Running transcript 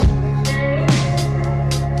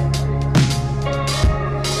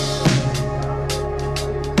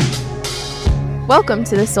Welcome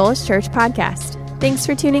to the Soulish Church podcast. Thanks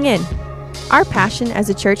for tuning in. Our passion as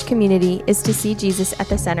a church community is to see Jesus at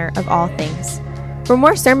the center of all things. For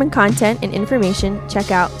more sermon content and information,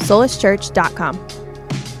 check out soulishchurch.com.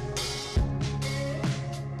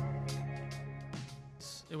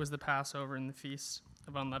 It was the Passover and the Feast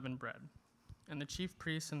of Unleavened Bread, and the chief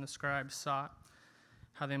priests and the scribes sought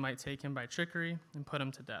how they might take him by trickery and put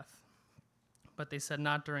him to death. But they said,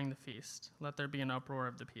 "Not during the feast. Let there be an uproar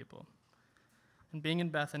of the people." And being in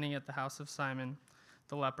Bethany at the house of Simon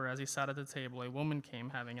the leper, as he sat at the table, a woman came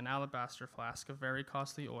having an alabaster flask of very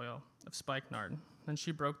costly oil of spikenard. Then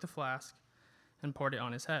she broke the flask and poured it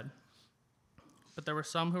on his head. But there were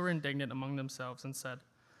some who were indignant among themselves and said,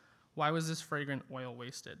 "Why was this fragrant oil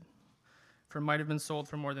wasted? For it might have been sold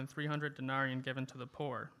for more than 300 denarii and given to the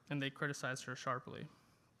poor." And they criticized her sharply.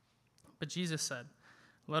 But Jesus said,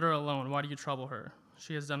 "Let her alone. Why do you trouble her?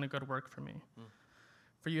 She has done a good work for me.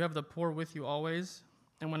 For you have the poor with you always,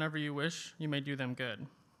 and whenever you wish, you may do them good.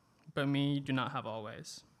 But me you do not have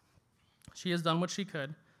always. She has done what she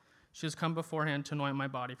could. She has come beforehand to anoint my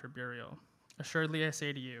body for burial. Assuredly I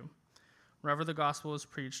say to you, wherever the gospel is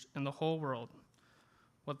preached in the whole world,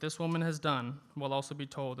 what this woman has done will also be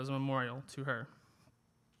told as a memorial to her."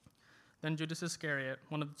 Then Judas Iscariot,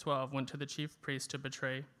 one of the 12, went to the chief priests to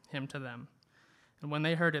betray him to them. And when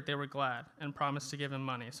they heard it, they were glad and promised to give him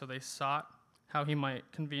money. So they sought how he might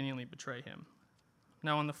conveniently betray him.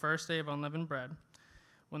 Now on the first day of unleavened bread,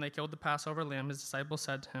 when they killed the Passover lamb, his disciples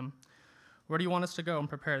said to him, "Where do you want us to go and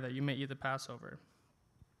prepare that you may eat the Passover?"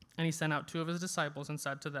 And he sent out 2 of his disciples and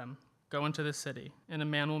said to them, "Go into the city, and a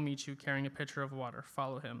man will meet you carrying a pitcher of water.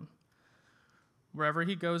 Follow him. Wherever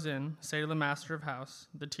he goes in, say to the master of house,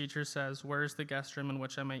 'The teacher says, where is the guest room in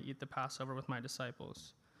which I may eat the Passover with my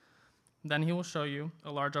disciples?' Then he will show you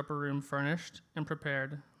a large upper room furnished and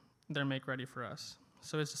prepared. There make ready for us."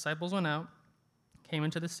 So his disciples went out, came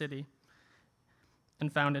into the city,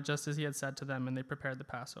 and found it just as he had said to them, and they prepared the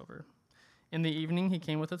Passover. In the evening he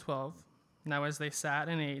came with the 12. Now as they sat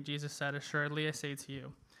and ate, Jesus said, "Assuredly I say to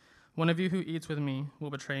you, one of you who eats with me will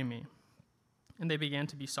betray me." And they began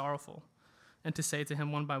to be sorrowful, and to say to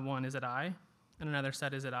him one by one, "Is it I?" And another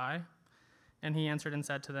said, "Is it I?" And he answered and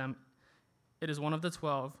said to them, "It is one of the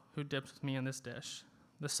 12 who dips with me in this dish.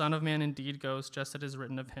 The Son of Man indeed goes just as it is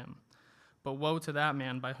written of him. But woe to that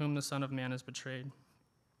man by whom the Son of Man is betrayed.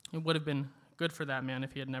 It would have been good for that man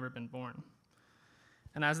if he had never been born."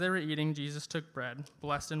 And as they were eating, Jesus took bread,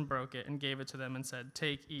 blessed and broke it, and gave it to them and said,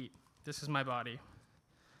 "Take, eat, this is my body."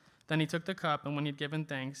 Then he took the cup, and when he had given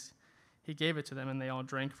thanks, he gave it to them, and they all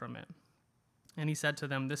drank from it. And he said to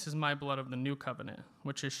them, "This is my blood of the new covenant,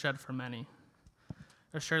 which is shed for many.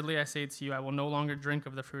 Assuredly I say to you, I will no longer drink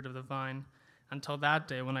of the fruit of the vine until that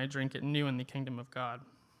day when I drink it new in the kingdom of God."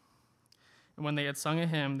 And when they had sung a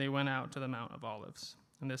hymn, they went out to the Mount of Olives.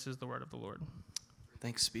 And this is the word of the Lord.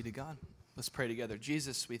 Thanks be to God. Let's pray together.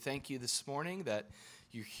 Jesus, we thank you this morning that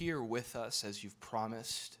you're here with us as you've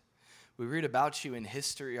promised. We read about you in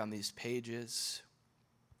history on these pages,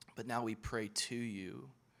 but now we pray to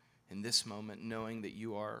you in this moment, knowing that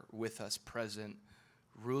you are with us present,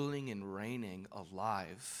 ruling and reigning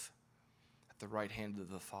alive at the right hand of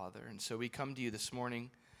the Father. And so we come to you this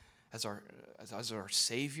morning as our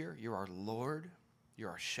Savior. You're our Lord.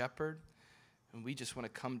 You're our shepherd. And we just want to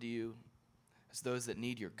come to you as those that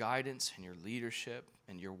need your guidance and your leadership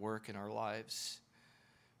and your work in our lives.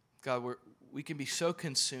 God, we can be so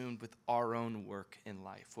consumed with our own work in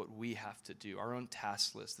life, what we have to do, our own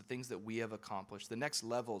task list, the things that we have accomplished, the next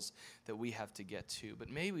levels that we have to get to. But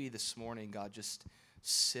maybe this morning, God, just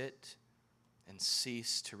sit and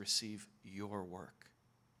cease to receive your work,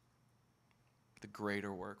 the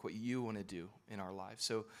greater work, what you want to do in our lives.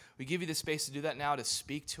 So we give you the space to do that now, to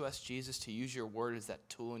speak to us, Jesus, to use your word as that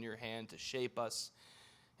tool in your hand to shape us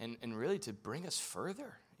and really to bring us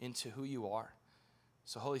further into who you are.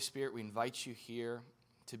 So Holy Spirit, we invite you here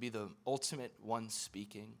to be the ultimate one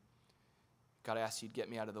speaking. God, I ask you to get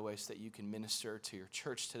me out of the way so that you can minister to your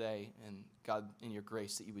church today, and God, in your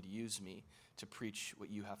grace, that you would use me to preach what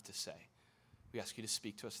you have to say. We ask you to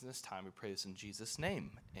speak to us in this time. We pray this in Jesus'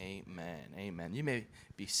 name. Amen. Amen. You may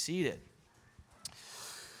be seated.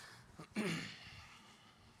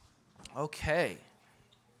 Okay.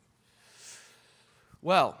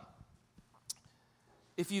 Well,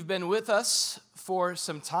 if you've been with us for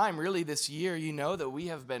some time, really this year, you know that we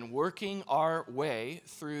have been working our way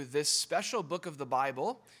through this special book of the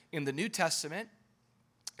Bible in the New Testament.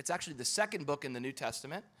 It's actually the second book in the New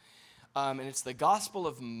Testament. And it's the Gospel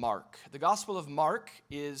of Mark. The Gospel of Mark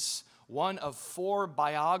is one of 4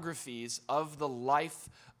 biographies of the life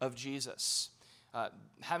of Jesus,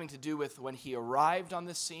 having to do with when he arrived on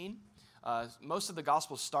the scene, Most of the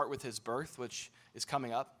Gospels start with his birth, which is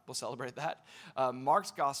coming up. We'll celebrate that.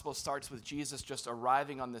 Mark's Gospel starts with Jesus just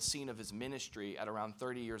arriving on the scene of his ministry at around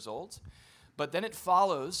 30 years old. But then it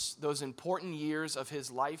follows those important years of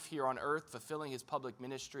his life here on earth, fulfilling his public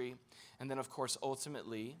ministry, and then, of course,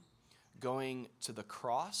 ultimately going to the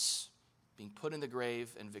cross, being put in the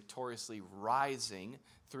grave, and victoriously rising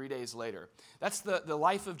 3 days later. That's the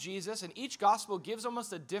life of Jesus, and each gospel gives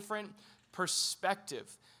almost a different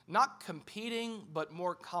perspective, not competing, but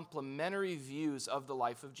more complementary views of the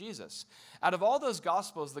life of Jesus. Out of all those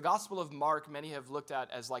gospels, the Gospel of Mark, many have looked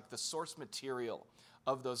at as like the source material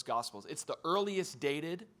of those gospels. It's the earliest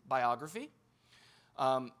dated biography,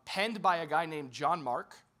 penned by a guy named John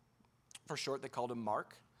Mark. For short, they called him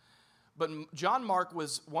Mark. But John Mark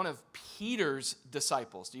was one of Peter's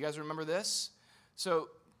disciples. Do you guys remember this? So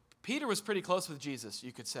Peter was pretty close with Jesus,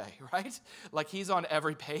 you could say, right? Like he's on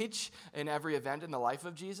every page in every event in the life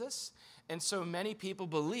of Jesus. And so many people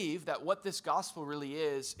believe that what this gospel really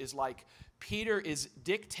is like Peter is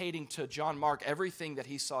dictating to John Mark everything that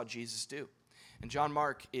he saw Jesus do. And John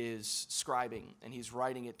Mark is scribing, and he's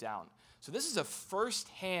writing it down. So this is a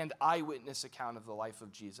first-hand eyewitness account of the life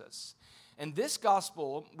of Jesus. And this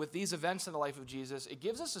gospel, with these events in the life of Jesus, it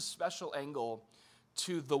gives us a special angle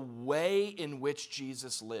to the way in which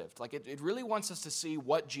Jesus lived. Like it really wants us to see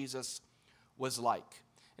what Jesus was like.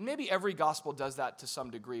 And maybe every gospel does that to some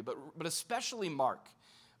degree, but especially Mark.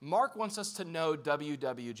 Mark wants us to know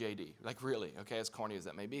WWJD. Like really, okay, as corny as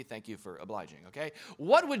that may be, thank you for obliging, okay?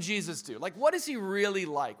 What would Jesus do? Like what is he really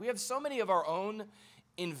like? We have so many of our own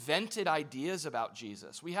invented ideas about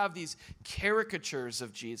Jesus. We have these caricatures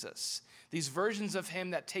of Jesus, these versions of him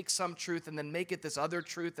that take some truth and then make it this other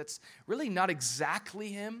truth that's really not exactly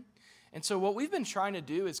him. And so what we've been trying to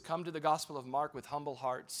do is come to the Gospel of Mark with humble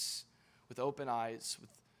hearts, with open eyes, with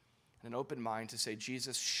an open mind to say,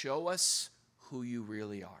 Jesus, show us who you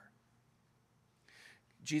really are.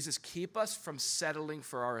 Jesus, keep us from settling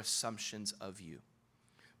for our assumptions of you,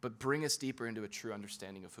 but bring us deeper into a true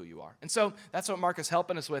understanding of who you are. And so that's what Mark is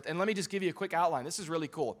helping us with. And let me just give you a quick outline. This is really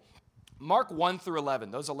cool. Mark 1 through 11,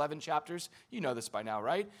 those 11 chapters, you know this by now,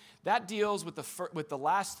 right? That deals with the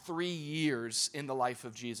last 3 years in the life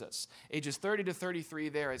of Jesus, ages 30 to 33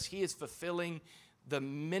 there, as he is fulfilling the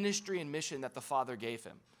ministry and mission that the Father gave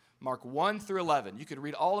him. Mark 1 through 11. You could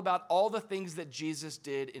read all about all the things that Jesus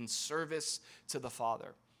did in service to the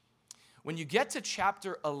Father. When you get to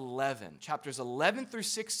chapter 11, chapters 11 through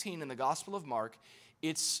 16 in the Gospel of Mark,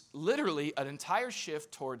 it's literally an entire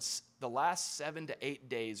shift towards the last 7 to 8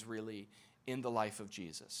 days, really, in the life of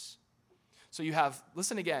Jesus. So you have,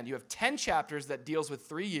 listen again, you have 10 chapters that deals with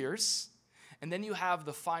 3 years, and then you have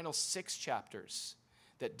the final 6 chapters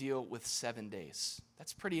that deal with 7 days.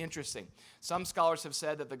 That's pretty interesting. Some scholars have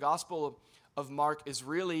said that the Gospel of Mark is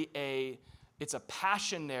really it's a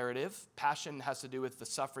passion narrative. Passion has to do with the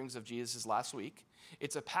sufferings of Jesus last week.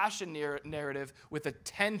 It's a passion narrative with a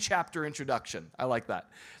 10-chapter introduction. I like that.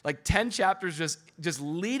 Like 10 chapters just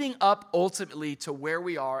leading up ultimately to where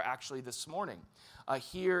we are actually this morning,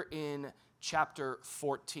 here in chapter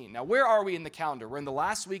 14. Now, where are we in the calendar? We're in the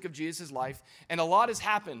last week of Jesus' life, and a lot has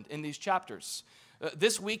happened in these chapters.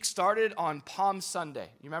 This week started on Palm Sunday.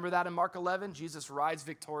 You remember that in Mark 11? Jesus rides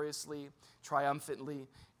victoriously, triumphantly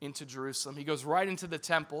into Jerusalem. He goes right into the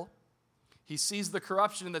temple. He sees the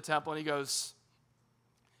corruption in the temple, and he goes,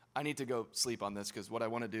 I need to go sleep on this because what I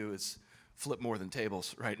want to do is flip more than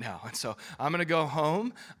tables right now. And so I'm going to go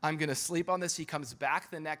home. I'm going to sleep on this. He comes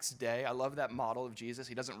back the next day. I love that model of Jesus.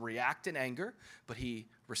 He doesn't react in anger, but he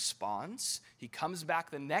responds. He comes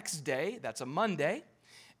back the next day. That's a Monday.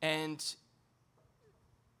 And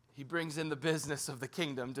he brings in the business of the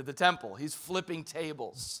kingdom to the temple. He's flipping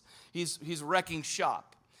tables. He's wrecking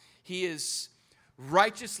shop. He is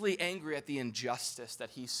righteously angry at the injustice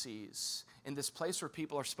that he sees. In this place where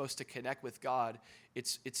people are supposed to connect with God,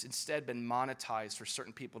 it's instead been monetized for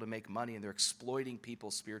certain people to make money, and they're exploiting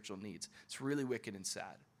people's spiritual needs. It's really wicked and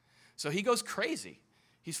sad. So he goes crazy.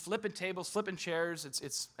 He's flipping tables, flipping chairs.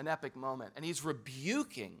 It's an epic moment. And he's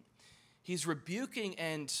rebuking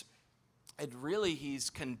and really he's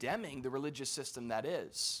condemning the religious system that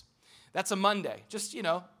is. That's a Monday. Just,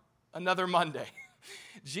 another Monday.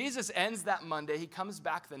 Jesus ends that Monday. He comes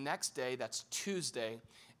back the next day. That's Tuesday.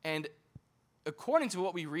 And according to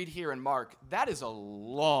what we read here in Mark, that is a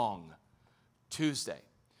long Tuesday.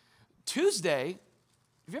 Tuesday,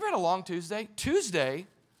 have you ever had a long Tuesday? Tuesday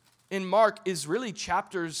in Mark is really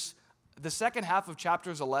the second half of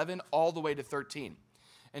chapters 11 all the way to 13.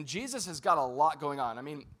 And Jesus has got a lot going on. I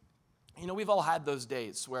mean, we've all had those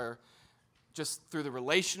days where just through the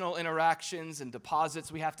relational interactions and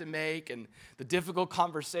deposits we have to make and the difficult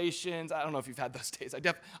conversations. I don't know if you've had those days.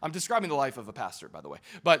 I'm describing the life of a pastor, by the way.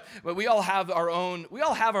 But we all have our own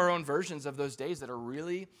versions of those days that are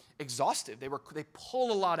really exhaustive. They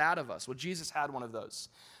pull a lot out of us. Well, Jesus had one of those.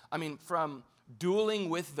 I mean, from dueling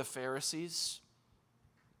with the Pharisees,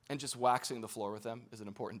 and just waxing the floor with them is an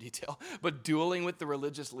important detail, but dueling with the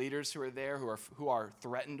religious leaders who are there, who are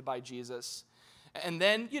threatened by Jesus. And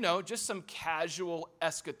then, just some casual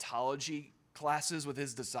eschatology classes with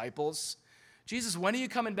his disciples. Jesus, when are you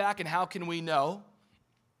coming back and how can we know?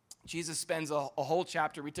 Jesus spends a whole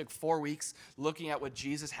chapter. We took 4 weeks looking at what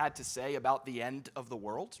Jesus had to say about the end of the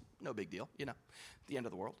world. No big deal, the end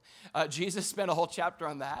of the world. Jesus spent a whole chapter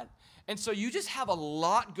on that. And so you just have a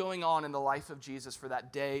lot going on in the life of Jesus for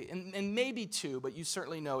that day, and maybe two, but you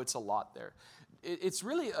certainly know it's a lot there. It's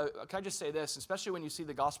really, can I just say this, especially when you see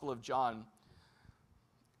the Gospel of John,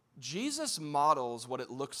 Jesus models what it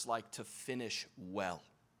looks like to finish well.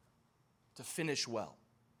 To finish well.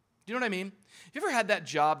 Do you know what I mean? Have you ever had that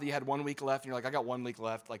job that you had 1 week left and you're like, I got 1 week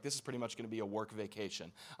left. Like, this is pretty much going to be a work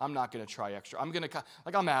vacation. I'm not going to try extra.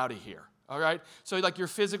 I'm out of here. All right? So, you're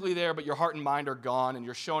physically there, but your heart and mind are gone and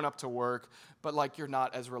you're showing up to work, but, you're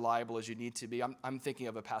not as reliable as you need to be. I'm thinking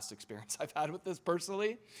of a past experience I've had with this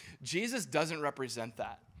personally. Jesus doesn't represent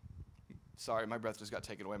that. Sorry, my breath just got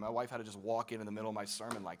taken away. My wife had to just walk in the middle of my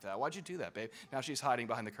sermon like that. Why'd you do that, babe? Now she's hiding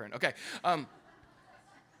behind the curtain. Okay.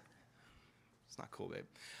 It's not cool, babe.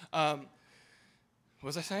 What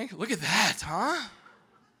was I saying? Look at that, huh?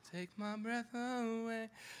 Take my breath away.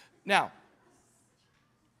 Now,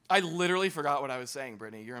 I literally forgot what I was saying,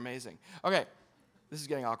 Brittany. You're amazing. Okay, this is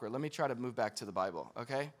getting awkward. Let me try to move back to the Bible,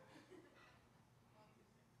 okay?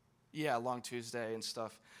 Yeah, Long Tuesday and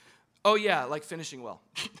stuff. Oh, yeah, finishing well.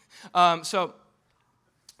 So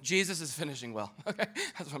Jesus is finishing well, okay?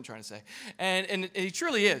 That's what I'm trying to say. And he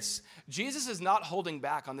truly is. Jesus is not holding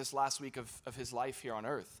back on this last week of his life here on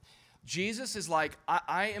earth. Jesus is like,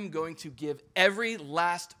 I am going to give every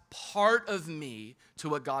last part of me to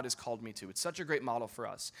what God has called me to. It's such a great model for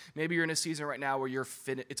us. Maybe you're in a season right now where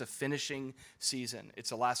it's a finishing season. It's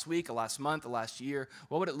a last week, a last month, a last year.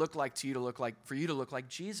 What would it look like for you to look like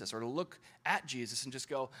Jesus, or to look at Jesus and just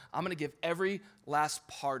go, I'm going to give every last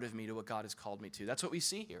part of me to what God has called me to. That's what we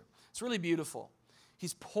see here. It's really beautiful.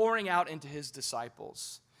 He's pouring out into his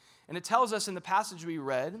disciples. And it tells us in the passage we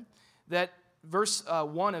read that verse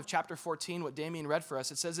 1 of chapter 14, what Damien read for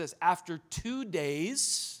us, it says this: after 2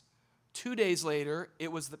 days later,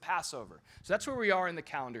 it was the Passover. So that's where we are in the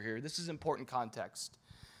calendar here. This is important context.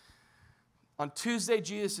 On Tuesday,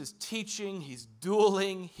 Jesus is teaching, he's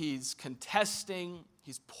dueling, he's contesting,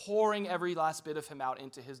 he's pouring every last bit of him out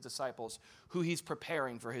into his disciples, who he's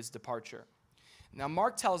preparing for his departure. Now,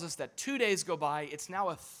 Mark tells us that 2 days go by. It's now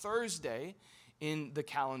a Thursday in the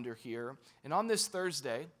calendar here. And on this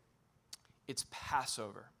Thursday, it's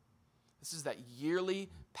Passover. This is that yearly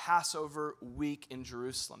Passover week in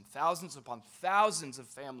Jerusalem. Thousands upon thousands of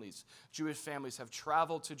families, Jewish families, have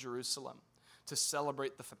traveled to Jerusalem to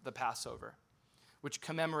celebrate the Passover, which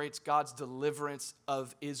commemorates God's deliverance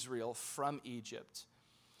of Israel from Egypt,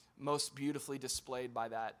 most beautifully displayed by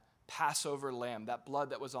that Passover lamb, that blood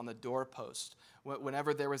that was on the doorpost.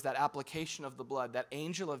 Whenever there was that application of the blood, that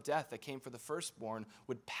angel of death that came for the firstborn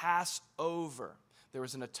would pass over. There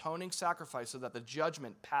was an atoning sacrifice so that the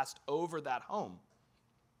judgment passed over that home.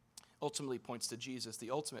 Ultimately points to Jesus,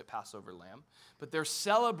 the ultimate Passover lamb. But they're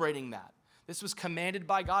celebrating that. This was commanded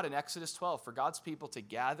by God in Exodus 12 for God's people to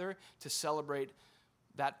gather to celebrate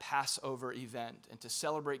that Passover event and to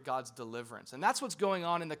celebrate God's deliverance. And that's what's going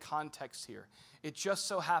on in the context here. It just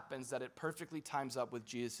so happens that it perfectly times up with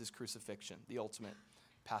Jesus' crucifixion, the ultimate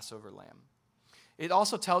Passover lamb. It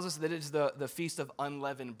also tells us that it is the Feast of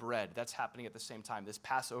Unleavened Bread that's happening at the same time, this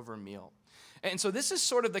Passover meal. And so this is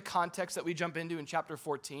sort of the context that we jump into in chapter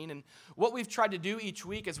 14. And what we've tried to do each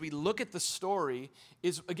week as we look at the story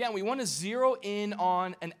is, again, we want to zero in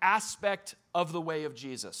on an aspect of the way of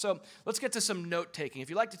Jesus. So let's get to some note-taking. If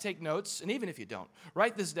you like to take notes, and even if you don't,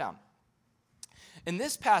 write this down. In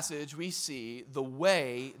this passage, we see the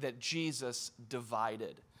way that Jesus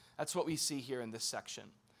divided. That's what we see here in this section.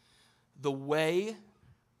 The way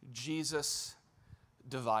Jesus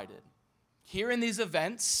divided. Here in these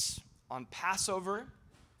events on Passover,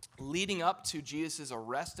 leading up to Jesus'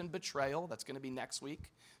 arrest and betrayal, that's going to be next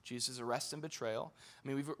week, Jesus' arrest and betrayal. I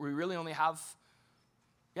mean, we really only have,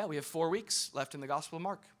 we have 4 weeks left in the Gospel of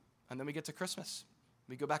Mark, and then we get to Christmas.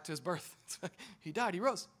 We go back to his birth. He died, he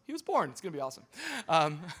rose, he was born. It's going to be awesome.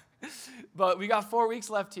 But we got 4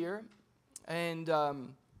 weeks left here, and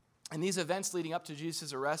these events leading up to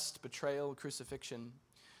Jesus' arrest, betrayal, crucifixion,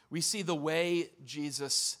 we see the way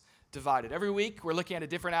Jesus divided. Every week, we're looking at a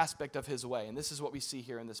different aspect of his way, and this is what we see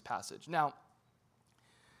here in this passage. Now,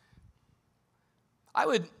 I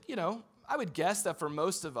would guess that for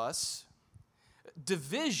most of us,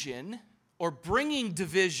 division or bringing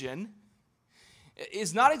division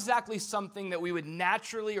is not exactly something that we would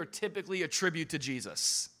naturally or typically attribute to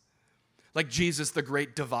Jesus. Like Jesus, the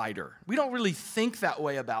great divider. We don't really think that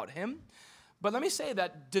way about him. But let me say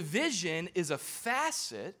that division is a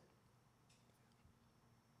facet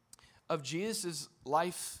of Jesus'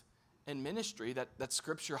 life and ministry that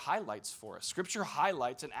Scripture highlights for us. Scripture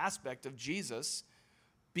highlights an aspect of Jesus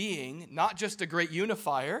being not just a great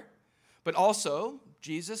unifier, but also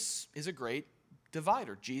Jesus is a great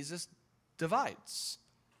divider. Jesus divides.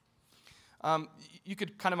 You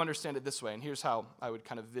could kind of understand it this way, and here's how I would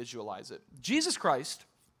kind of visualize it. Jesus Christ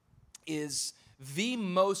is the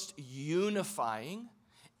most unifying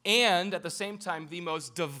and at the same time the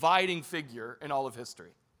most dividing figure in all of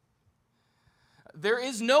history. There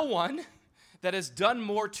is no one that has done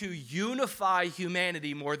more to unify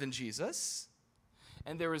humanity more than Jesus,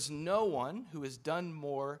 and there is no one who has done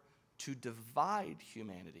more to divide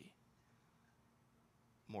humanity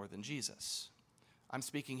more than Jesus. I'm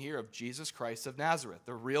speaking here of Jesus Christ of Nazareth,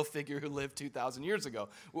 the real figure who lived 2,000 years ago.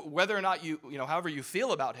 Whether or not however you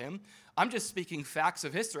feel about him, I'm just speaking facts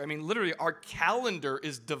of history. I mean, literally, our calendar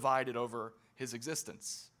is divided over his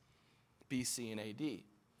existence, BC and AD.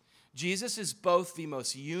 Jesus is both the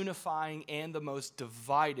most unifying and the most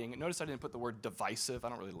dividing. Notice I didn't put the word divisive. I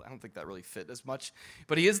don't think that really fit as much.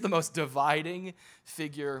 But he is the most dividing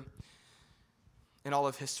figure in all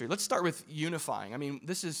of history. Let's start with unifying. I mean,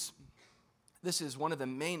 this is one of the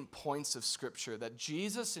main points of Scripture, that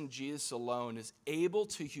Jesus and Jesus alone is able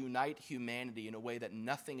to unite humanity in a way that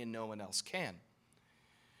nothing and no one else can.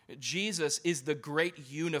 Jesus is the great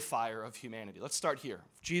unifier of humanity. Let's start here.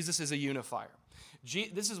 Jesus is a unifier.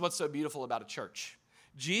 This is what's so beautiful about a church.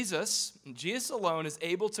 Jesus alone is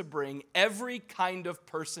able to bring every kind of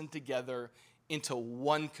person together into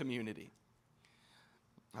one community.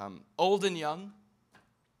 Old and young,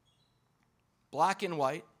 black and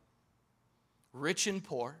white, rich and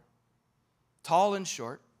poor, tall and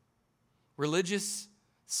short, religious,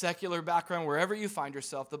 secular background, wherever you find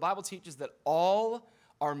yourself, the Bible teaches that all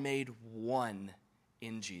are made one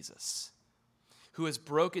in Jesus, who has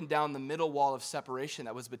broken down the middle wall of separation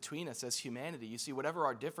that was between us as humanity. You see, whatever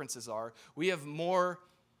our differences are, we have more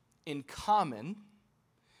in common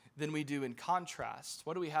than we do in contrast.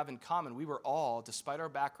 What do we have in common? We were all, despite our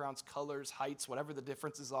backgrounds, colors, heights, whatever the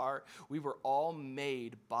differences are, we were all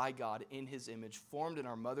made by God in his image, formed in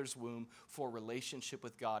our mother's womb for relationship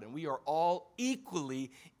with God. And we are all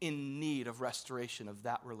equally in need of restoration of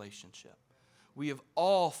that relationship. We have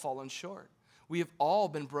all fallen short. We have all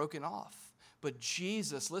been broken off. But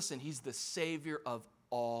Jesus, listen, he's the Savior of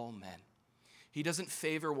all men. He doesn't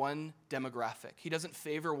favor one demographic. He doesn't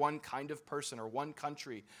favor one kind of person or one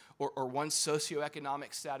country or one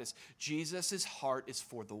socioeconomic status. Jesus' heart is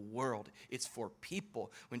for the world. It's for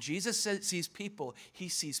people. When Jesus sees people, he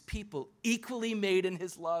sees people equally made in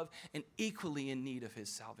his love and equally in need of his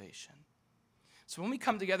salvation. So when we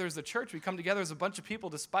come together as a church, we come together as a bunch of people,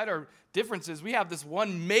 despite our differences, we have this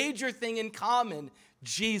one major thing in common: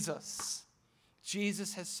 Jesus.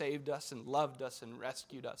 Jesus has saved us and loved us and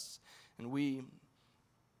rescued us, and we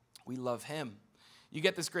love him. You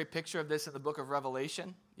get this great picture of this in the book of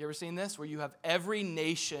Revelation. You ever seen this? Where you have every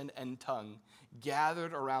nation and tongue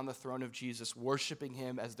gathered around the throne of Jesus, worshiping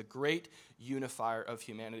him as the great unifier of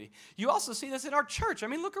humanity. You also see this in our church. I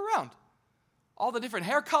mean, look around. All the different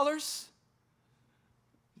hair colors.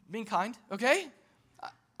 Being kind, okay?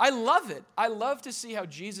 I love it. I love to see how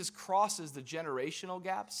Jesus crosses the generational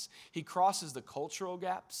gaps. He crosses the cultural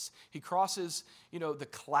gaps. He crosses, the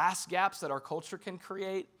class gaps that our culture can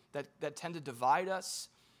create that tend to divide us.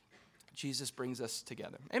 Jesus brings us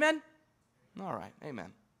together. Amen? All right,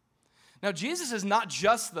 amen. Now, Jesus is not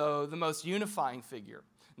just, though, the most unifying figure.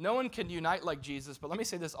 No one can unite like Jesus, but let me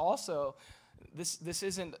say this also.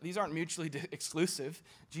 These aren't mutually exclusive.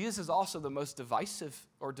 Jesus is also the most divisive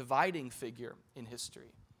or dividing figure in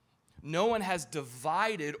history. No one has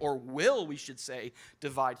divided, or will, we should say,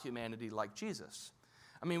 divide humanity like Jesus.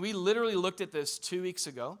 I mean, we literally looked at this 2 weeks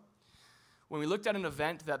ago when we looked at an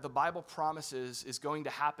event that the Bible promises is going to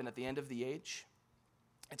happen at the end of the age.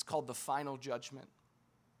 It's called the final judgment,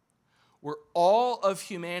 where all of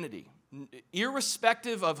humanity,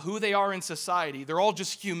 irrespective of who they are in society, they're all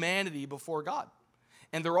just humanity before God.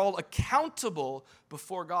 And they're all accountable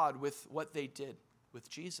before God with what they did with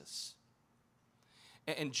Jesus.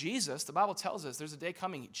 And Jesus, the Bible tells us there's a day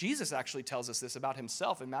coming. Jesus actually tells us this about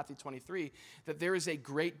himself in Matthew 23, that there is a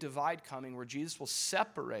great divide coming where Jesus will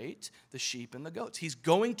separate the sheep and the goats. He's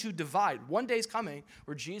going to divide. One day is coming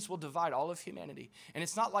where Jesus will divide all of humanity. And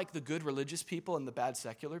it's not like the good religious people and the bad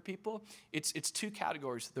secular people. It's two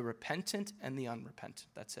categories, the repentant and the unrepentant.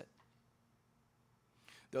 That's it.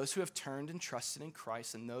 Those who have turned and trusted in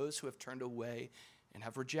Christ and those who have turned away and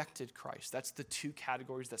have rejected Christ. That's the two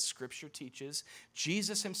categories that Scripture teaches.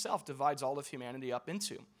 Jesus himself divides all of humanity up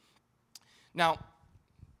into. Now,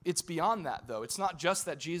 it's beyond that, though. It's not just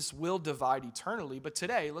that Jesus will divide eternally, but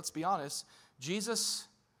today, let's be honest, Jesus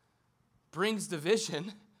brings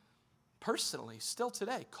division personally, still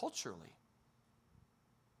today, culturally.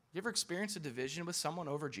 You ever experienced a division with someone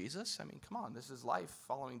over Jesus? I mean, come on, this is life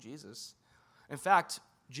following Jesus. In fact,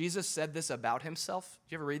 Jesus said this about himself.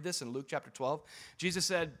 Do you ever read this in Luke chapter 12? Jesus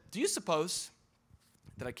said, "Do you suppose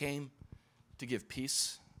that I came to give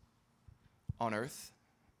peace on earth?"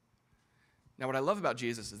 Now, what I love about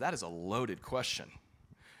Jesus is that is a loaded question.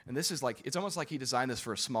 And this is like, it's almost like he designed this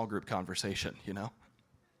for a small group conversation, you know?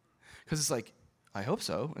 Because it's like, I hope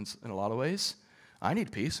so, in a lot of ways. I need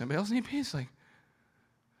peace. Anybody else need peace?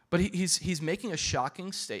 But he's making a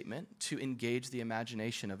shocking statement to engage the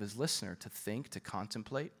imagination of his listener, to think, to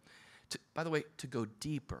contemplate, by the way, to go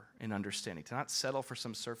deeper in understanding, to not settle for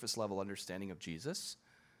some surface level understanding of Jesus.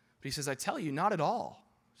 But he says, I tell you, not at all.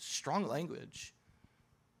 Strong language.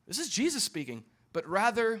 This is Jesus speaking, but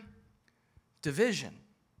rather division.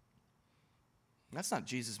 That's not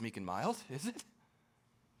Jesus meek and mild, is it?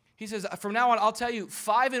 He says, from now on, I'll tell you,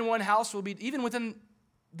 5 in one house will be, even within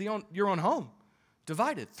your own home,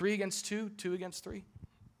 divided, 3 against 2, 2 against 3.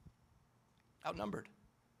 Outnumbered.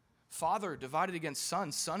 Father divided against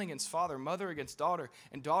son, son against father, mother against daughter,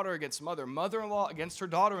 and daughter against mother, mother-in-law against her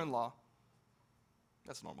daughter-in-law.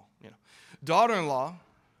 That's normal, you know. Daughter-in-law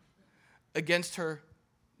against her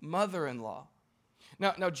mother-in-law.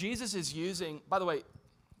 Now Jesus is using, by the way,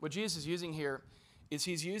 what Jesus is using here is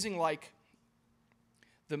he's using like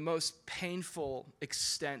the most painful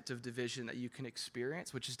extent of division that you can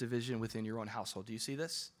experience, which is division within your own household. Do you see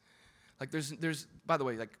this? Like there's by the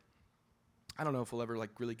way, like, I don't know if we'll ever like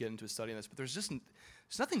really get into a study on this, but there's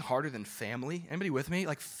nothing harder than family. Anybody with me?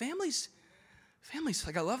 Like families,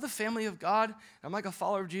 like I love the family of God. I'm like a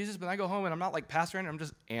follower of Jesus, but I go home and I'm not like Pastor Andrew, I'm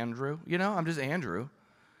just Andrew, you know? I'm just Andrew.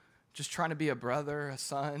 Just trying to be a brother, a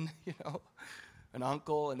son, you know, an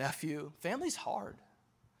uncle, a nephew. Family's hard.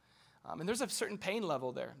 And there's a certain pain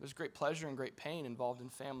level there. There's great pleasure and great pain involved in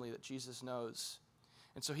family that Jesus knows.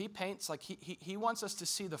 And so he paints, like he wants us to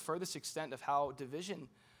see the furthest extent of how division,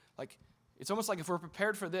 like it's almost like if we're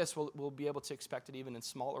prepared for this, we'll be able to expect it even in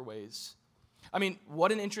smaller ways. I mean,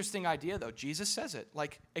 what an interesting idea, though. Jesus says it,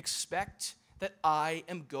 like, expect that I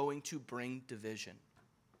am going to bring division.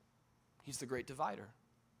 He's the great divider.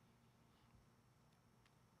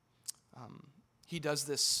 He does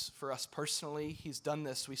this for us personally. He's done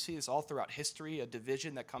this. We see this all throughout history, a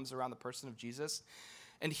division that comes around the person of Jesus.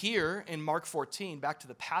 And here in Mark 14, back to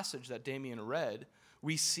the passage that Damien read,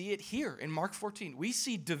 we see it here in Mark 14. We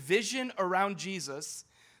see division around Jesus,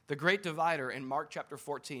 the great divider, in Mark chapter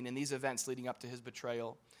 14 in these events leading up to his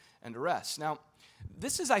betrayal and arrest. Now,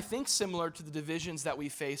 this is, I think, similar to the divisions that we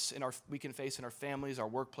can face in our families, our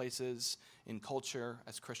workplaces, in culture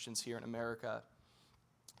as Christians here in America.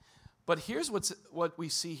 But here's what we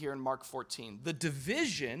see here in Mark 14. The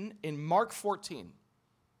division in Mark 14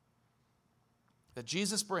 that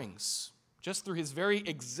Jesus brings just through his very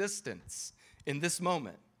existence in this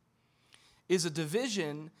moment is a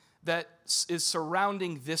division that is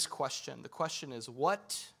surrounding this question. The question is,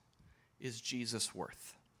 what is Jesus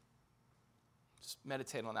worth? Just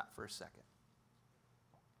meditate on that for a second.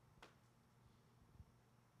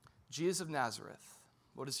 Jesus of Nazareth,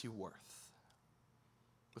 what is he worth?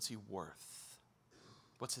 What's he worth?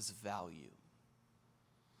 What's his value?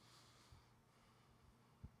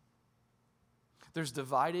 There's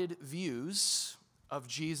divided views of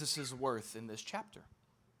Jesus' worth in this chapter.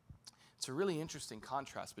 It's a really interesting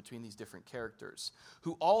contrast between these different characters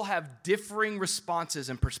who all have differing responses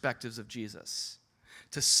and perspectives of Jesus.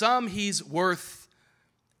 To some, he's worth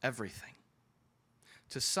everything.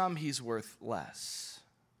 To some, he's worth less.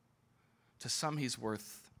 To some, he's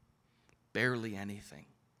worth barely anything.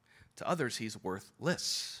 To others, he's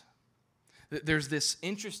worthless. There's this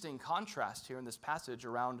interesting contrast here in this passage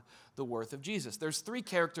around the worth of Jesus. There's 3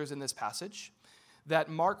 characters in this passage that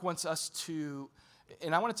Mark wants us to,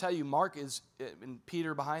 and I want to tell you, Mark is, and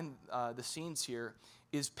Peter behind the scenes here,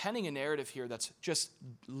 is penning a narrative here that's just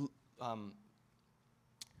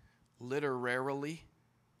literature,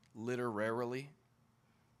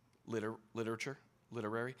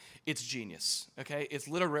 literary. It's genius, okay? It's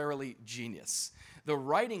literarily genius. The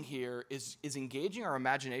writing here is engaging our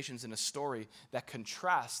imaginations in a story that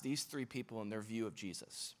contrasts these three people in their view of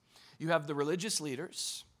Jesus. You have the religious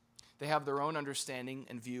leaders. They have their own understanding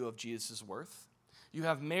and view of Jesus' worth. You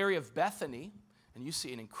have Mary of Bethany, and you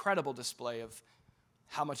see an incredible display of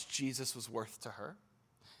how much Jesus was worth to her.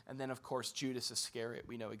 And then, of course, Judas Iscariot.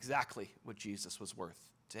 We know exactly what Jesus was worth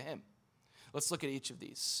to him. Let's look at each of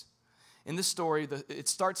these. In this story, it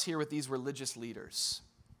starts here with these religious leaders.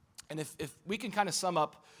 And if we can kind of sum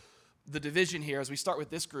up the division here as we start with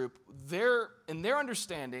this group, in their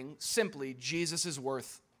understanding, simply, Jesus is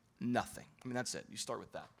worth nothing. I mean, that's it. You start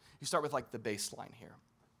with that. You start with like the baseline here.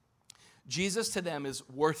 Jesus to them is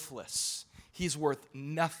worthless. He's worth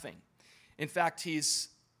nothing. In fact, he's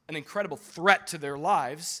an incredible threat to their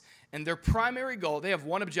lives, and their primary goal, they have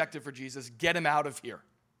one objective for Jesus: get him out of here.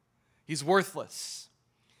 He's worthless.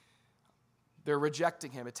 They're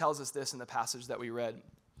rejecting him. It tells us this in the passage that we read.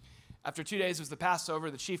 After 2 days was the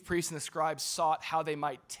Passover, the chief priests and the scribes sought how they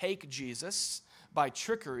might take Jesus by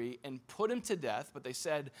trickery and put him to death, but they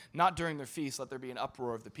said, not during their feast, let there be an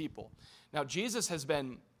uproar of the people. Now, Jesus has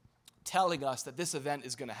been telling us that this event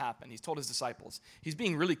is going to happen. He's told his disciples. He's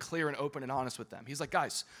being really clear and open and honest with them. He's like,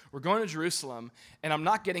 guys, we're going to Jerusalem, and I'm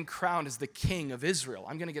not getting crowned as the king of Israel.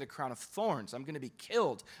 I'm going to get a crown of thorns. I'm going to be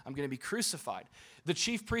killed. I'm going to be crucified. The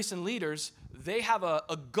chief priests and leaders, they have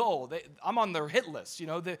a goal. I'm on their hit list.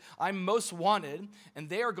 I'm most wanted, and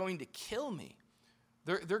they are going to kill me.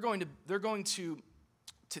 They're going to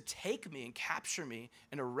take me and capture me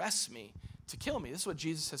and arrest me to kill me. This is what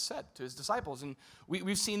Jesus has said to his disciples. And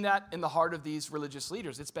we've seen that in the heart of these religious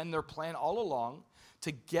leaders. It's been their plan all along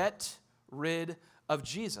to get rid of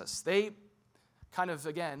Jesus. They kind of,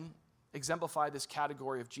 again, exemplify this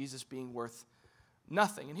category of Jesus being worth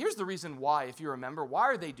nothing. And here's the reason why, if you remember. Why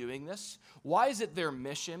are they doing this? Why is it their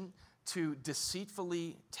mission to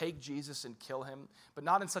deceitfully take Jesus and kill him, but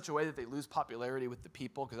not in such a way that they lose popularity with the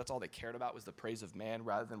people, because that's all they cared about was the praise of man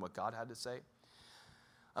rather than what God had to say?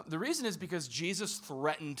 The reason is because Jesus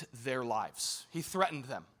threatened their lives. He threatened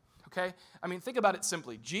them, okay? I mean, think about it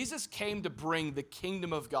simply. Jesus came to bring the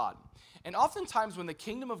kingdom of God. And oftentimes when the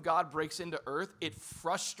kingdom of God breaks into earth, it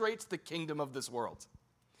frustrates the kingdom of this world.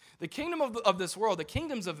 The kingdom of this world, the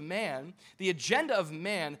kingdoms of man, the agenda of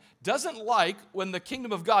man doesn't like when the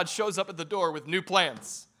kingdom of God shows up at the door with new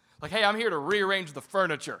plans. Like, hey, I'm here to rearrange the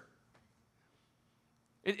furniture.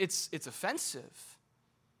 It's offensive.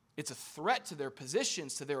 It's a threat to their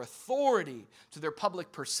positions, to their authority, to their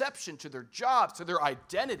public perception, to their jobs, to their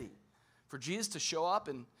identity. For Jesus to show up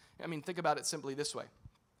and, think about it simply this way.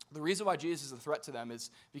 The reason why Jesus is a threat to them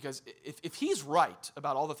is because if he's right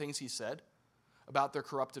about all the things he said, about their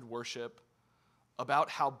corrupted worship, about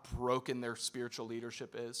how broken their spiritual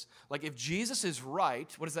leadership is, like if Jesus is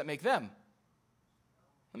right, what does that make them?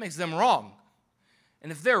 That makes them wrong.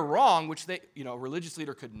 And if they're wrong, which a religious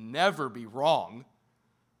leader could never be wrong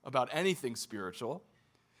about anything spiritual.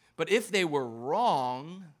 But if they were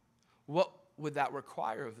wrong, what would that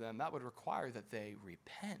require of them? That would require that they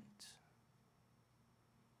repent.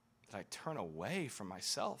 That I turn away from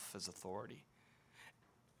myself as authority.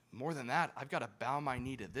 More than that, I've got to bow my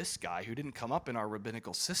knee to this guy who didn't come up in our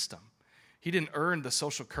rabbinical system. He didn't earn the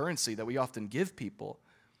social currency that we often give people.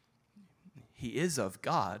 He is of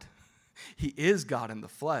God. He is God in the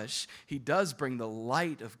flesh. He does bring the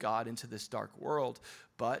light of God into this dark world,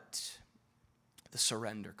 but the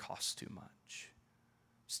surrender costs too much.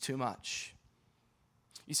 It's too much.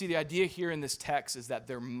 You see, the idea here in this text is that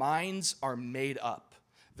their minds are made up.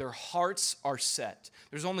 Their hearts are set.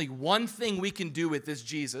 There's only one thing we can do with this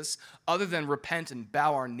Jesus other than repent and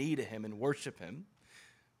bow our knee to him and worship him,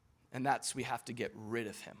 and that's we have to get rid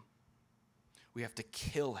of him. We have to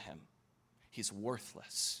kill him. He's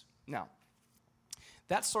worthless. Now,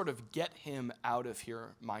 that sort of get him out of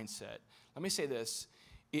here mindset. Let me say this.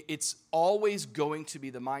 It's always going to be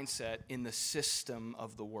the mindset in the system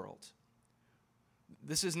of the world.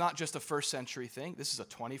 This is not just a first century thing. This is a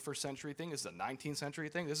 21st century thing. This is a 19th century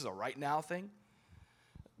thing. This is a right now thing.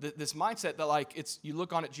 This mindset that you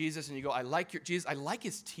look on at Jesus and you go, I like your Jesus. I like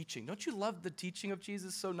his teaching. Don't you love the teaching of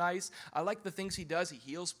Jesus? So nice. I like the things he does. He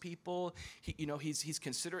heals people. He's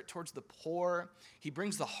considerate towards the poor. He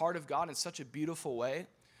brings the heart of God in such a beautiful way.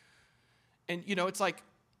 And it's like,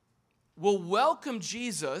 we'll welcome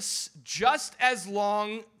Jesus just as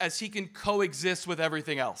long as he can coexist with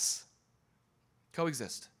everything else.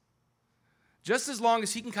 Coexist. Just as long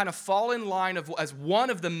as he can kind of fall in line as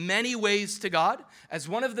one of the many ways to God, as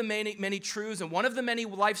one of the many truths and one of the many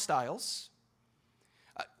lifestyles.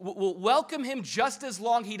 We'll welcome him just as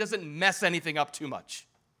long he doesn't mess anything up too much.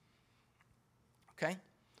 okay?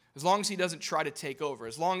 As long as he doesn't try to take over,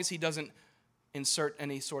 as long as he doesn't insert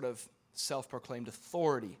any sort of self-proclaimed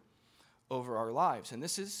authority over our lives. And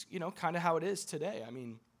this is, kind of how it is today. I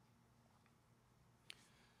mean,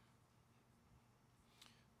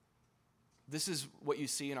 this is what you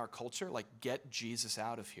see in our culture, like, get Jesus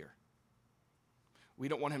out of here. We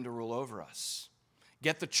don't want him to rule over us.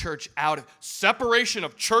 Get the church out of separation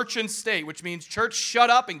of church and state, which means church shut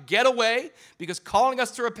up and get away, because calling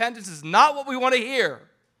us to repentance is not what we want to hear.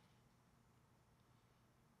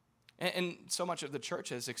 And so much of the church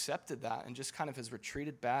has accepted that and just kind of has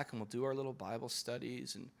retreated back, and we'll do our little Bible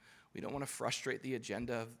studies, and we don't want to frustrate the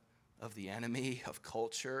agenda of the enemy, of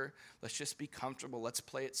culture. Let's just be comfortable. Let's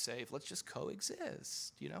play it safe. Let's just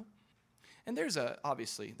coexist, And there's an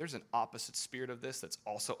opposite spirit of this that's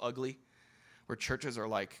also ugly, where churches are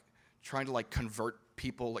like trying to convert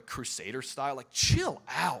people like crusader style. Like, chill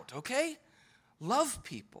out, okay? Love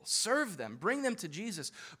people, serve them, bring them to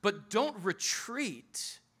Jesus, but don't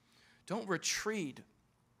retreat. Don't retreat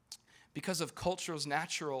because of culture's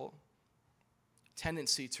natural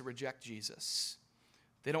tendency to reject Jesus.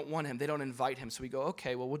 They don't want him. They don't invite him. So we go,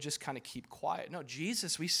 okay, well, we'll just kind of keep quiet. No,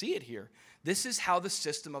 Jesus, we see it here. This is how the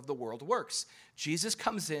system of the world works. Jesus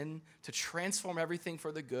comes in to transform everything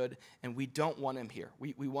for the good, and we don't want him here.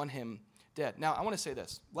 We want him dead. Now, I want to say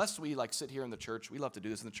this. Lest we sit here in the church, we love to do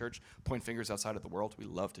this in the church, point fingers outside of the world. We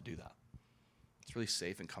love to do that. It's really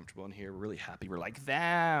safe and comfortable in here. We're really happy. We're like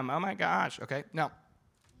them. Oh, my gosh. Okay, now,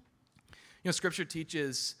 Scripture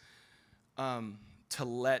teaches to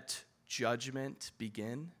let judgment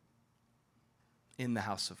begin in the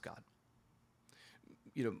house of God.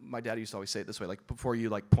 My dad used to always say it this way, before you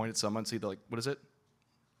point at someone, see what is it?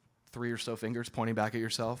 3 or so fingers pointing back at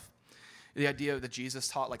yourself. The idea that Jesus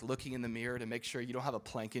taught, looking in the mirror to make sure you don't have a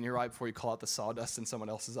plank in your eye before you call out the sawdust in someone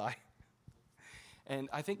else's eye. And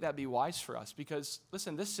I think that'd be wise for us because,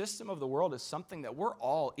 listen, this system of the world is something that we're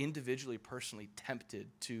all individually, personally tempted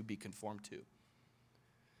to be conformed to.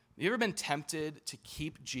 You ever been tempted to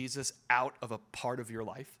keep Jesus out of a part of your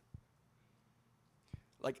life?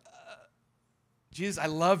 Jesus, I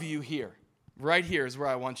love you here. Right here is where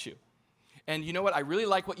I want you. And you know what? I really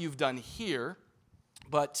like what you've done here,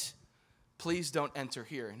 but please don't enter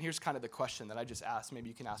here. And here's kind of the question that I just asked. Maybe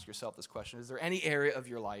you can ask yourself this question. Is there any area of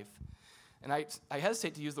your life, and I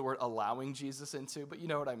hesitate to use the word allowing Jesus into, but you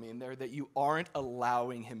know what I mean there, that you aren't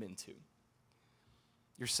allowing him into?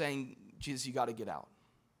 You're saying, Jesus, you got to get out.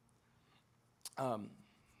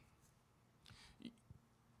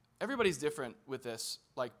 Everybody's different with this.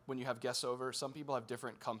 When you have guests over, some people have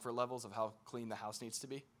different comfort levels of how clean the house needs to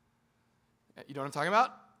be. You know what I'm talking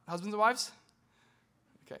about? Husbands and wives?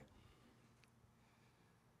 Okay.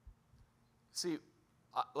 See,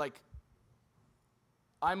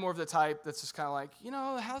 I'm more of the type that's just kind of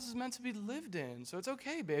the house is meant to be lived in, so it's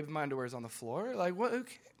okay, babe, if my underwear's on the floor. What?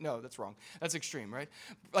 Okay. No, that's wrong. That's extreme, right?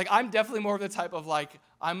 I'm definitely more of the type of,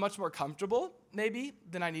 I'm much more comfortable, maybe,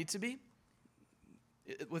 than I need to be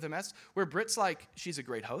with a mess. Where Britt's she's a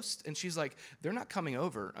great host, and she's they're not coming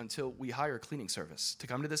over until we hire a cleaning service to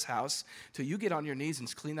come to this house, till you get on your knees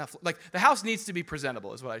and clean that floor. The house needs to be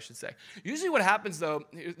presentable, is what I should say. Usually what happens, though,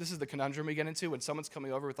 this is the conundrum we get into when someone's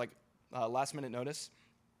coming over with, last-minute notice.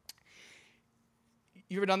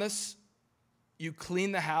 You ever done this? You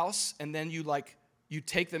clean the house, and then you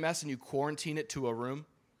take the mess and you quarantine it to a room.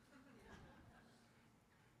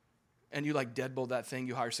 And you deadbolt that thing.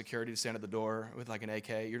 You hire security to stand at the door with an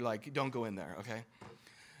AK. You're don't go in there, okay?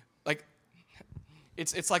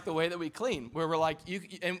 It's the way that we clean, where we're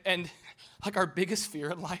and our biggest fear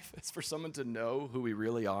in life is for someone to know who we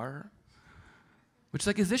really are. Which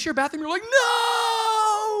is this your bathroom? You're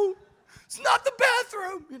no! It's not the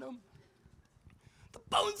bathroom, The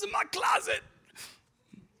bones in my closet.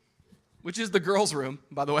 Which is the girls' room,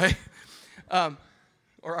 by the way.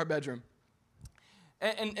 Or our bedroom.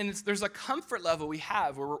 And there's a comfort level we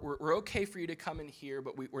have where we're okay for you to come in here,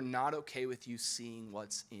 but we're not okay with you seeing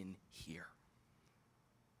what's in here.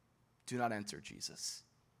 Do not enter, Jesus.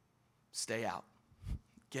 Stay out.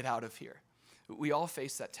 Get out of here. We all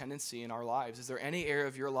face that tendency in our lives. Is there any area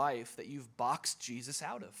of your life that you've boxed Jesus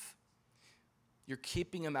out of? You're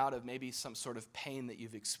keeping him out of maybe some sort of pain that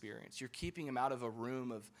you've experienced. You're keeping him out of a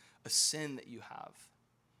room of a sin that you have,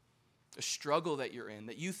 a struggle that you're in,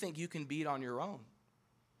 that you think you can beat on your own.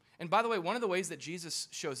 And by the way, one of the ways that Jesus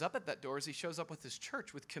shows up at that door is he shows up with his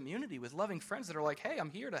church, with community, with loving friends that are hey,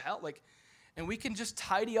 I'm here to help. And we can just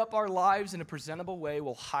tidy up our lives in a presentable way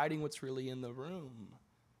while hiding what's really in the room.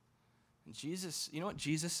 And Jesus, you know what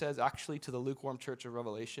Jesus says actually to the lukewarm church of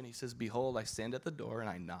Revelation? He says, behold, I stand at the door and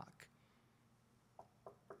I knock.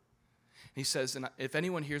 He says, and if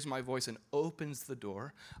anyone hears my voice and opens the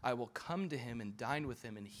door, I will come to him and dine with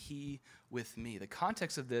him and he with me. The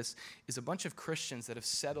context of this is a bunch of Christians that have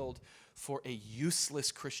settled for a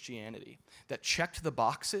useless Christianity that checked the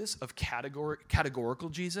boxes of categorical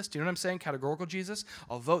Jesus. Do you know what I'm saying? Categorical Jesus.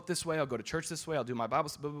 I'll vote this way. I'll go to church this way. I'll do my Bible,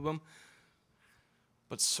 boom, boom, boom.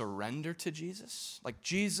 But surrender to Jesus? Like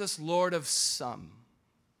Jesus, Lord of some.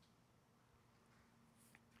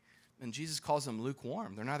 And Jesus calls them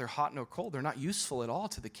lukewarm. They're neither hot nor cold. They're not useful at all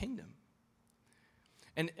to the kingdom.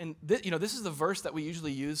 And this is the verse that we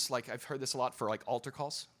usually use. Like I've heard this a lot for like altar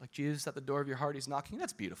calls. Like Jesus at the door of your heart, he's knocking.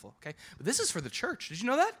 That's beautiful, okay? But this is for the church. Did you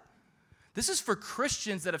know that? This is for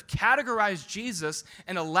Christians that have categorized Jesus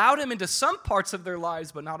and allowed him into some parts of their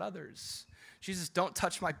lives, but not others. Jesus, don't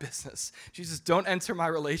touch my business. Jesus, don't enter my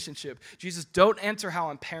relationship. Jesus, don't enter how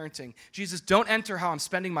I'm parenting. Jesus, don't enter how I'm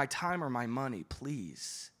spending my time or my money,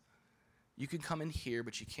 please. You can come in here,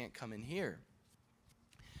 but you can't come in here.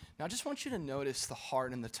 Now, I just want you to notice the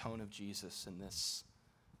heart and the tone of Jesus in this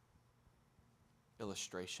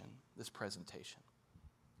illustration, this presentation.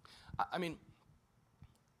 I mean,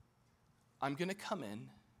 I'm going to come in, and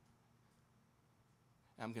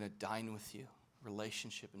I'm going to dine with you,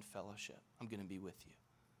 relationship and fellowship. I'm going to be with you.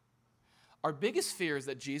 Our biggest fear is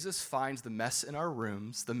that Jesus finds the mess in our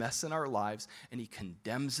rooms, the mess in our lives, and he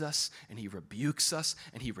condemns us, and he rebukes us,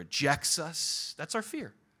 and he rejects us. That's our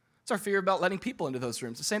fear. It's our fear about letting people into those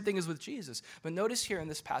rooms. The same thing is with Jesus. But notice here in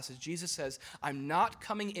this passage, Jesus says, I'm not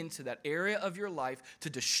coming into that area of your life to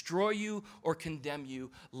destroy you or condemn you.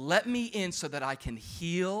 Let me in so that I can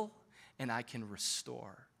heal and I can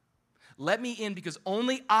restore. Let me in because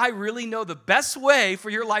only I really know the best way for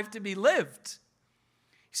your life to be lived.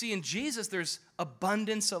 See, in Jesus, there's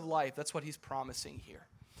abundance of life. That's what he's promising here.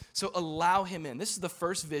 So allow him in. This is the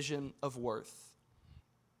first vision of worth.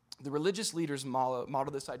 The religious leaders model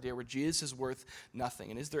this idea where Jesus is worth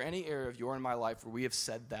nothing. And is there any area of your and my life where we have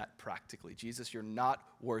said that practically? Jesus, you're not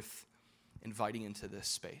worth inviting into this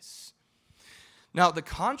space. Now, the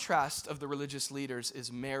contrast of the religious leaders is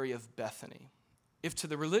Mary of Bethany. If to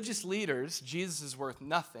the religious leaders, Jesus is worth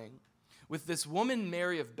nothing, with this woman,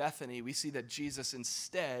 Mary of Bethany, we see that Jesus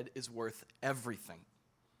instead is worth everything.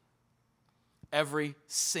 Every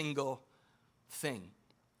single thing.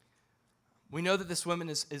 We know that this woman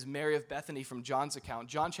is Mary of Bethany from John's account.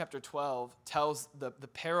 John chapter 12 tells the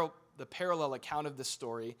parallel account of this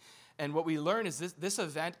story. And what we learn is this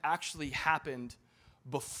event actually happened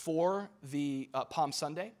before the Palm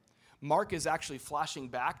Sunday. Mark is actually flashing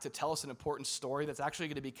back to tell us an important story that's actually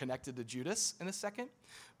going to be connected to Judas in a second.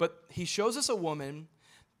 But he shows us a woman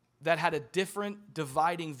that had a different,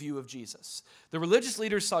 dividing view of Jesus. The religious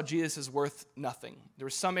leaders saw Jesus as worth nothing. There were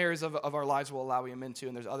some areas of our lives we'll allow him into,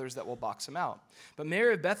 and there's others that will box him out. But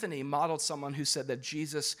Mary of Bethany modeled someone who said that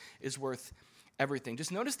Jesus is worth everything.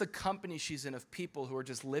 Just notice the company she's in of people who are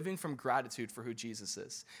just living from gratitude for who Jesus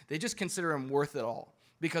is. They just consider him worth it all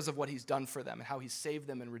because of what he's done for them and how he saved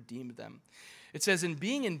them and redeemed them. It says, in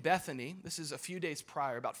being in Bethany, this is a few days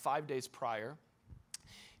prior, about 5 days prior,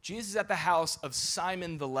 Jesus is at the house of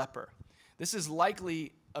Simon the leper. This is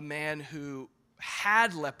likely a man who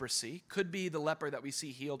had leprosy, could be the leper that we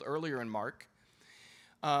see healed earlier in Mark.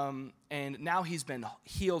 And now he's been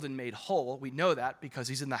healed and made whole. We know that because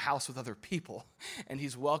he's in the house with other people, and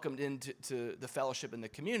he's welcomed into the fellowship and the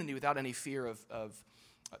community without any fear of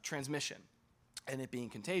transmission and it being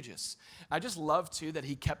contagious. I just love, too, that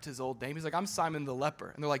he kept his old name. He's like, I'm Simon the leper.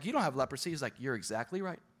 And they're like, you don't have leprosy. He's like, you're exactly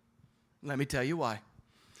right. Let me tell you why.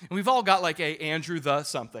 And we've all got like a Andrew the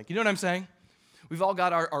something. You know what I'm saying? We've all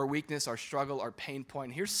got our weakness, our struggle, our pain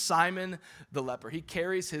point. Here's Simon the leper. He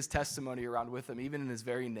carries his testimony around with him, even in his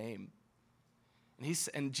very name.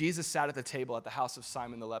 And Jesus sat at the table at the house of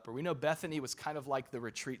Simon the leper. We know Bethany was kind of like the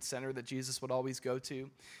retreat center that Jesus would always go to.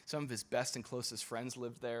 Some of his best and closest friends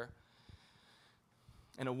lived there.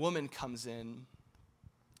 And a woman comes in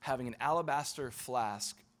having an alabaster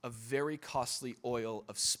flask of very costly oil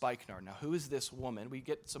of spikenard. Now, who is this woman? We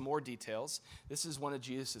get some more details. This is one of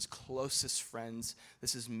Jesus' closest friends.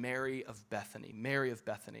 This is Mary of Bethany. Mary of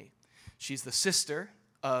Bethany. She's the sister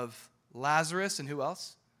of Lazarus and who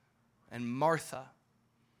else? And Martha.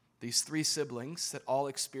 These three siblings that all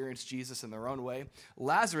experienced Jesus in their own way.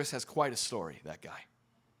 Lazarus has quite a story, that guy.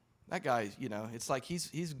 That guy, it's like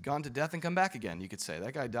he's gone to death and come back again, you could say.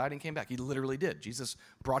 That guy died and came back. He literally did. Jesus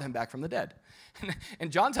brought him back from the dead. And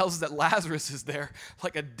John tells us that Lazarus is there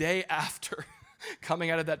like a day after coming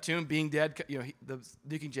out of that tomb, being dead. The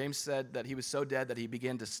New King James said that he was so dead that he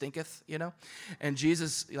began to stinketh, And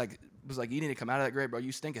Jesus was like, you need to come out of that grave, bro.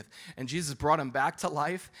 You stinketh. And Jesus brought him back to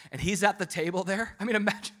life, and he's at the table there. I mean,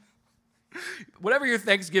 imagine. Whatever your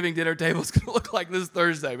Thanksgiving dinner table is going to look like this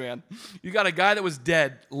Thursday, man. You got a guy that was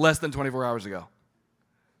dead less than 24 hours ago.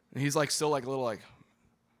 And he's like still like a little like,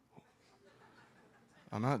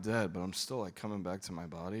 I'm not dead, but I'm still like coming back to my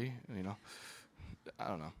body, you know. I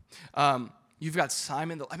don't know. You've got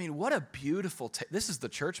Simon. I mean, what a beautiful, this is the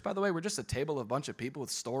church, by the way. We're just a table of a bunch of people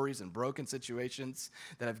with stories and broken situations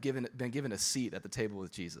that have been given a seat at the table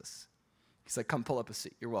with Jesus. He's like, come pull up a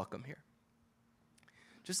seat. You're welcome here.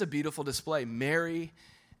 Just a beautiful display. Mary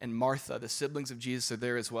and Martha, the siblings of Jesus, are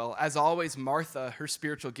there as well. As always, Martha, her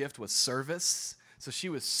spiritual gift was service. So she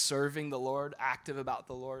was serving the Lord, active about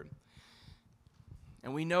the Lord.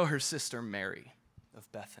 And we know her sister Mary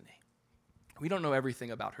of Bethany. We don't know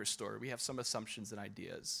everything about her story. We have some assumptions and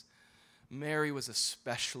ideas. Mary was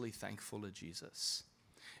especially thankful to Jesus.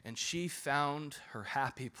 And she found her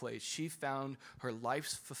happy place. She found her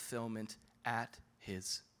life's fulfillment at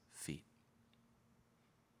his feet.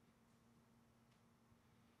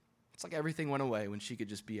 It's like everything went away when she could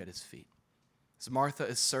just be at his feet. As Martha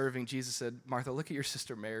is serving, Jesus said, Martha, look at your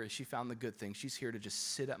sister Mary. She found the good thing. She's here to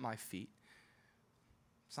just sit at my feet.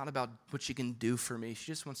 It's not about what she can do for me. She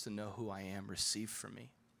just wants to know who I am, receive from me.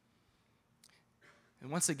 And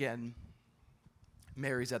once again,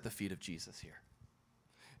 Mary's at the feet of Jesus here.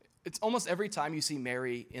 It's almost every time you see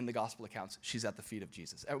Mary in the gospel accounts, she's at the feet of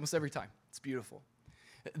Jesus. Almost every time. It's beautiful.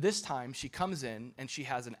 This time, she comes in and she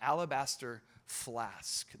has an alabaster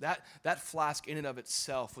flask. That flask in and of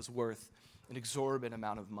itself was worth an exorbitant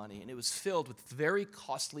amount of money, and it was filled with very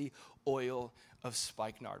costly oil of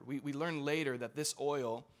spikenard. We learned later that this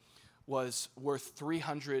oil was worth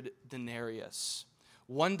 300 denarius.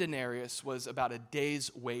 One denarius was about a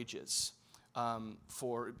day's wages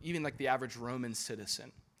for even like the average Roman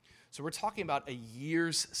citizen. So we're talking about a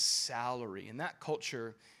year's salary. In that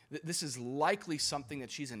culture, this is likely something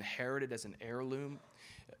that she's inherited as an heirloom.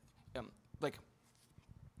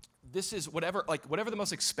 This is whatever the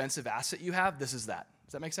most expensive asset you have, this is that.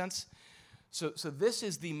 Does that make sense? So this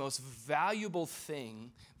is the most valuable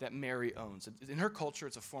thing that Mary owns. In her culture,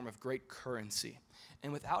 it's a form of great currency.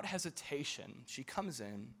 And without hesitation, she comes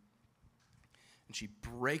in and she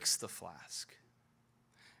breaks the flask.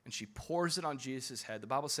 And she pours it on Jesus' head. The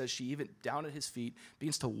Bible says she even, down at his feet,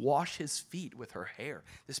 begins to wash his feet with her hair.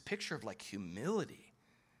 This picture of like humility.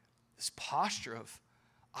 This posture of,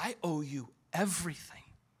 I owe you everything.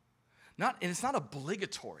 And it's not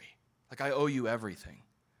obligatory, like I owe you everything.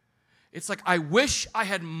 It's like, I wish I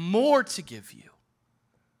had more to give you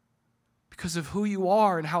because of who you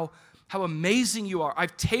are and how amazing you are.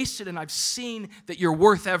 I've tasted and I've seen that you're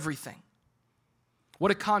worth everything.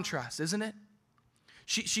 What a contrast, isn't it?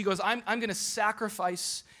 She goes, I'm going to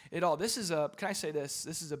sacrifice it all. Can I say this?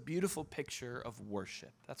 This is a beautiful picture of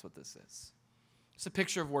worship. That's what this is. It's a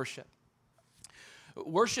picture of worship.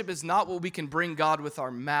 Worship is not what we can bring God with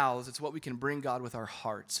our mouths. It's what we can bring God with our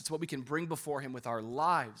hearts. It's what we can bring before him with our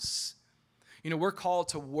lives. You know, we're called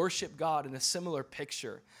to worship God in a similar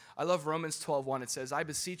picture. I love Romans 12:1. It says, I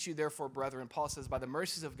beseech you, therefore, brethren, Paul says, by the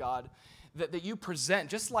mercies of God, that you present,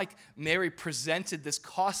 just like Mary presented this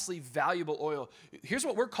costly, valuable oil. Here's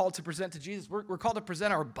what we're called to present to Jesus. We're called to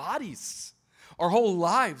present our bodies, our whole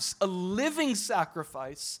lives, a living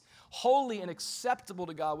sacrifice, holy and acceptable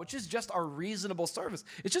to God, which is just our reasonable service.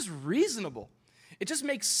 It's just reasonable. It just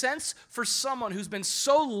makes sense for someone who's been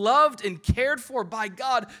so loved and cared for by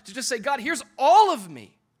God to just say, God, here's all of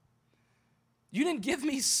me. You didn't give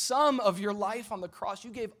me some of your life on the cross.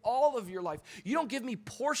 You gave all of your life. You don't give me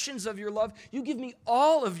portions of your love. You give me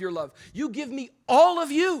all of your love. You give me all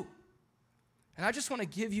of you. And I just want to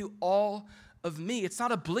give you all of me. It's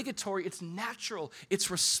not obligatory. It's natural. It's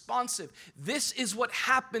responsive. This is what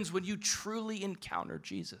happens when you truly encounter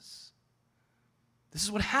Jesus. This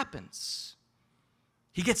is what happens.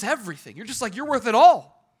 He gets everything. You're just like, you're worth it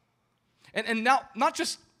all. And now, not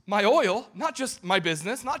just my oil, not just my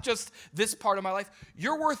business, not just this part of my life.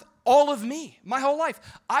 You're worth all of me, my whole life.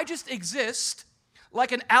 I just exist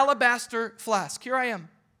like an alabaster flask. Here I am.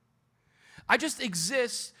 I just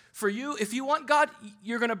exist for you. If you want God,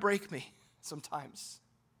 you're going to break me sometimes.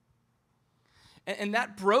 And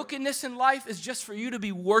that brokenness in life is just for you to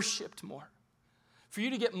be worshiped more, for you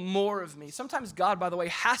to get more of me. Sometimes God, by the way,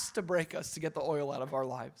 has to break us to get the oil out of our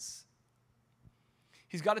lives.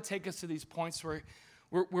 He's got to take us to these points where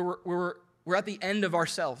we're at the end of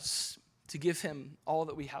ourselves to give him all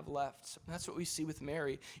that we have left. And that's what we see with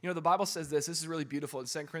Mary. You know, the Bible says this. This is really beautiful. In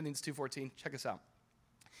 2 Corinthians 2:14, check this out.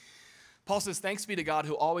 Paul says, thanks be to God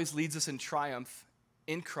who always leads us in triumph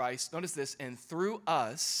in Christ. Notice this, and through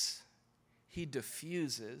us, he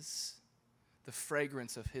diffuses the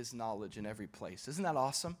fragrance of his knowledge in every place. Isn't that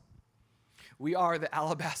awesome? We are the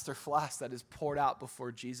alabaster flask that is poured out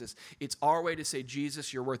before Jesus. It's our way to say,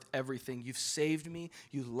 Jesus, you're worth everything. You've saved me.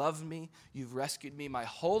 You love me. You've rescued me. My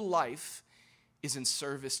whole life is in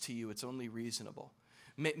service to you. It's only reasonable.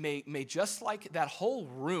 May just like that whole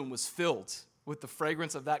room was filled with the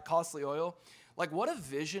fragrance of that costly oil, like what a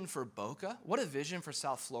vision for Boca, what a vision for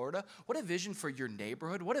South Florida, what a vision for your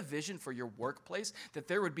neighborhood, what a vision for your workplace, that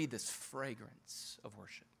there would be this fragrance of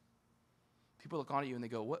worship. People look on at you and they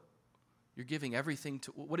go, what? You're giving everything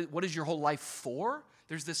to, what is your whole life for?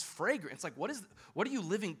 There's this fragrance. Like, what are you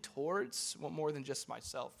living towards? Well, more than just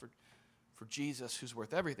myself, for Jesus, who's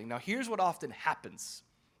worth everything. Now, here's what often happens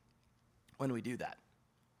when we do that.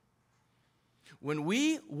 When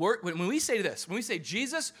we say this, when we say,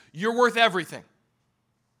 Jesus, you're worth everything.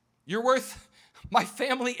 You're worth my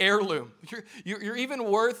family heirloom. You're even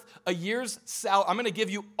worth a year's salary. I'm going to give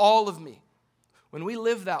you all of me. When we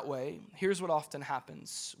live that way, here's what often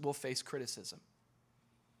happens. We'll face criticism.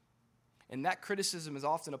 And that criticism is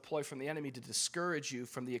often a ploy from the enemy to discourage you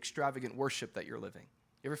from the extravagant worship that you're living.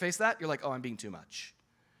 You ever face that? You're like, oh, I'm being too much.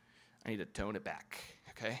 I need to tone it back,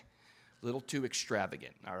 okay? A little too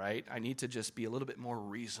extravagant, all right? I need to just be a little bit more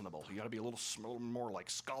reasonable. You got to be a little more like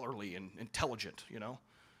scholarly and intelligent, you know?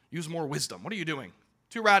 Use more wisdom. What are you doing?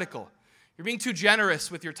 Too radical. You're being too generous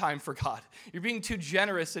with your time for God. You're being too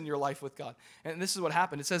generous in your life with God. And this is what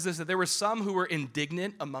happened. It says this, that there were some who were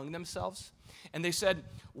indignant among themselves, and they said,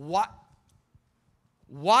 why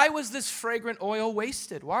was this fragrant oil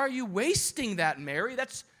wasted? Why are you wasting that, Mary?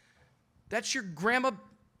 That's your grandma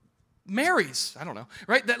Mary's. I don't know,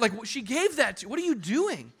 right? That, like, she gave that to you. What are you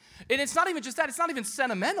doing? And it's not even just that. It's not even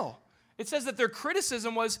sentimental. It says that their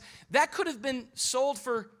criticism was that could have been sold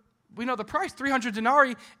for, we know the price, 300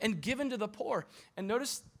 denarii, and given to the poor. And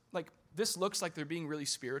notice, like, this looks like they're being really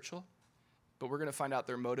spiritual, but we're going to find out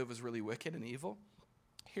their motive was really wicked and evil.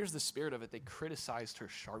 Here's the spirit of it. They criticized her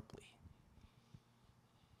sharply.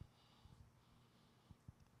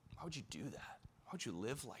 Why would you do that? Why would you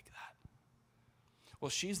live like that? Well,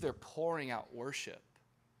 she's there pouring out worship.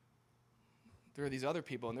 There are these other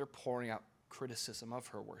people, and they're pouring out criticism of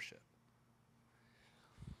her worship.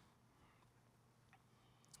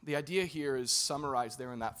 The idea here is summarized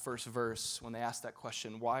there in that first verse when they ask that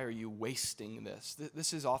question, why are you wasting this?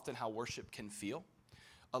 This is often how worship can feel.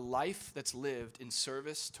 A life that's lived in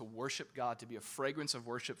service to worship God, to be a fragrance of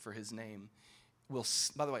worship for his name, will,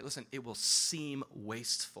 by the way, listen, it will seem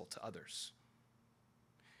wasteful to others.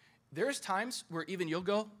 There's times where even you'll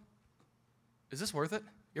go, is this worth it?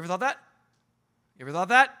 You ever thought that? You ever thought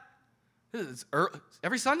that?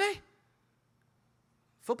 Every Sunday?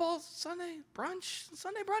 Football Sunday? Brunch?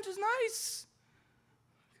 Sunday brunch is nice.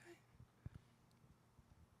 Okay.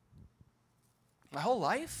 My whole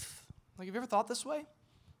life? Like, have you ever thought this way?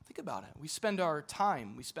 Think about it. We spend our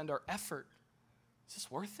time. We spend our effort. Is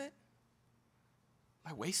this worth it?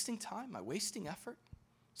 Am I wasting time? Am I wasting effort?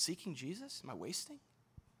 Seeking Jesus? Am I wasting?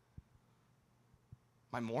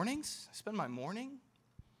 My mornings? I spend my morning.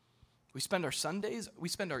 We spend our Sundays. We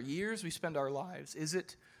spend our years. We spend our lives. Is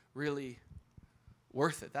it really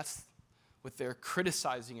worth it? That's what they're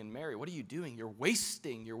criticizing in Mary. What are you doing? You're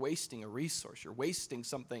wasting a resource. You're wasting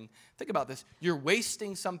something. Think about this. You're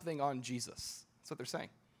wasting something on Jesus. That's what they're saying.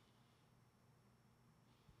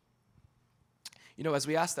 You know, as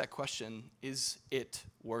we ask that question, is it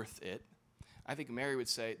worth it? I think Mary would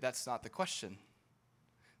say, that's not the question.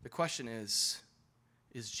 The question is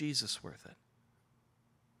Jesus worth it?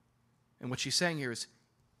 And what she's saying here is,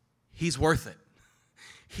 he's worth it.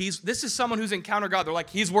 This is someone who's encountered God. They're like,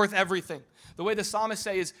 he's worth everything. The way the psalmists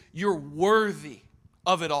say is, you're worthy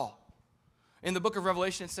of it all. In the book of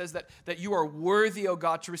Revelation, it says that you are worthy, O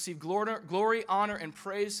God, to receive glory, honor, and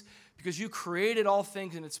praise because you created all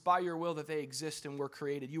things, and it's by your will that they exist and were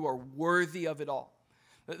created. You are worthy of it all.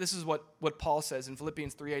 This is what Paul says in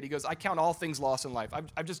Philippians 3:8. He goes, I count all things lost in life.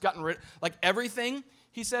 I've just gotten rid, like everything,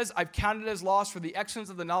 he says, I've counted as loss for the excellence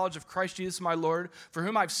of the knowledge of Christ Jesus my Lord, for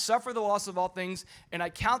whom I've suffered the loss of all things, and I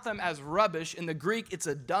count them as rubbish. In the Greek, it's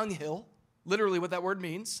a dunghill, literally what that word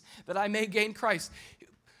means, that I may gain Christ.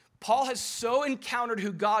 Paul has so encountered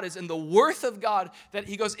who God is and the worth of God that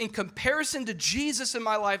he goes, in comparison to Jesus in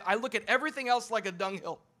my life, I look at everything else like a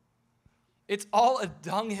dunghill. It's all a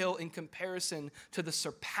dunghill in comparison to the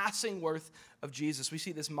surpassing worth of Jesus. We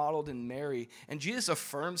see this modeled in Mary, and Jesus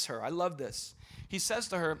affirms her. I love this. He says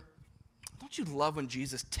to her, don't you love when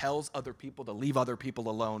Jesus tells other people to leave other people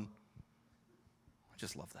alone? I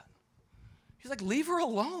just love that. He's like, leave her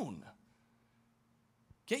alone.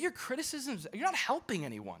 Get your criticisms. You're not helping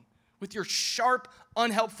anyone with your sharp,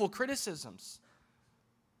 unhelpful criticisms,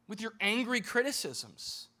 with your angry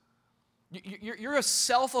criticisms. You're a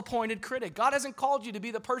self-appointed critic. God hasn't called you to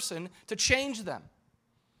be the person to change them.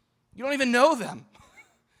 You don't even know them.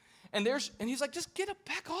 And he's like, just get it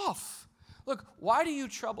back off. Look, why do you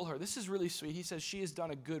trouble her? This is really sweet. He says, she has done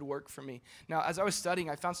a good work for me. Now, as I was studying,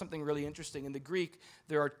 I found something really interesting. In the Greek,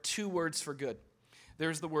 there are two words for good.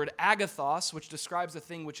 There's the word agathos, which describes a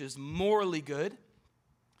thing which is morally good.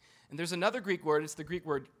 And there's another Greek word, it's the Greek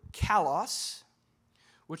word kalos,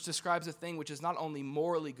 which describes a thing which is not only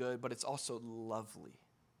morally good, but it's also lovely.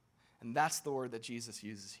 And that's the word that Jesus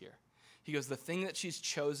uses here. He goes, the thing that she's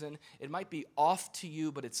chosen, it might be off to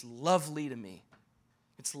you, but it's lovely to me.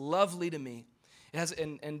 It's lovely to me. It has,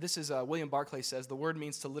 and this is, William Barclay says, the word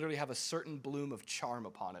means to literally have a certain bloom of charm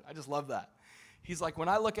upon it. I just love that. He's like, when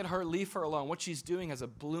I look at her, leave her alone. What she's doing has a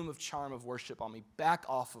bloom of charm of worship on me. Back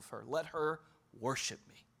off of her. Let her worship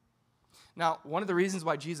me. Now, one of the reasons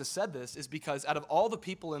why Jesus said this is because out of all the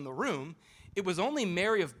people in the room, it was only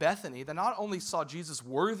Mary of Bethany that not only saw Jesus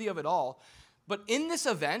worthy of it all, but in this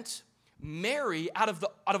event, Mary, out of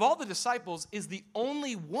all the disciples, is the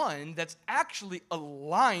only one that's actually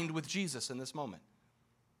aligned with Jesus in this moment.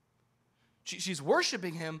 She's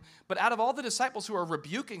worshiping him, but out of all the disciples who are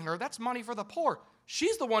rebuking her, that's money for the poor.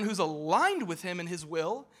 She's the one who's aligned with him in his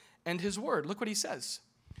will and his word. Look what he says.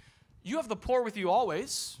 You have the poor with you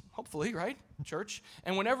always, hopefully, right, church?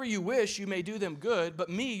 And whenever you wish, you may do them good, but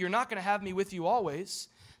me, you're not going to have me with you always.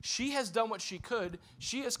 She has done what she could.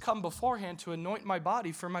 She has come beforehand to anoint my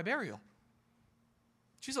body for my burial.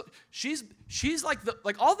 She's like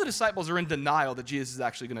all the disciples are in denial that Jesus is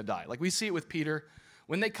actually going to die. Like we see it with Peter.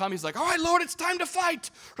 When they come, he's like, all right, Lord, it's time to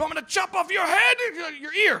fight. I'm going to chop off your head,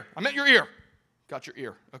 your ear. I meant your ear. Got your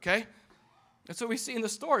ear, okay? That's what we see in the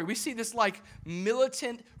story. We see this like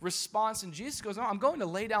militant response, and Jesus goes, no, I'm going to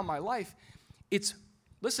lay down my life. It's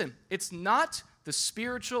not the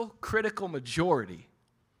spiritual critical majority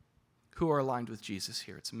who are aligned with Jesus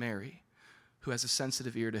here. It's Mary, who has a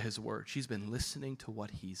sensitive ear to his word. She's been listening to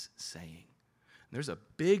what he's saying. And there's a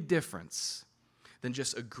big difference than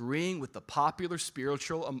just agreeing with the popular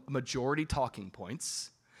spiritual majority talking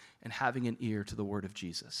points and having an ear to the word of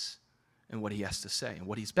Jesus and what he has to say and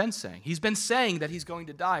what he's been saying. He's been saying that he's going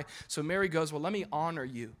to die. So Mary goes, well, let me honor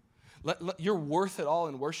you. You're worth it all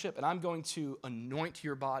in worship, and I'm going to anoint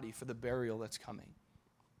your body for the burial that's coming.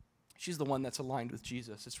 She's the one that's aligned with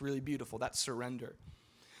Jesus. It's really beautiful, that surrender.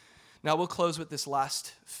 Now, we'll close with this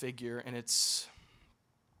last figure, and this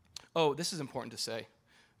is important to say.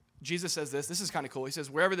 Jesus says this. This is kind of cool. He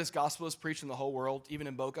says, wherever this gospel is preached in the whole world, even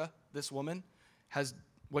in Boca, this woman has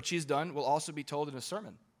what she's done will also be told in a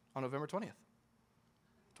sermon on November 20th,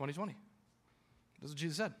 2020. That's what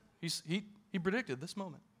Jesus said. He predicted this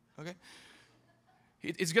moment, okay?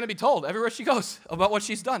 It's going to be told everywhere she goes about what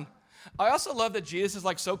she's done. I also love that Jesus is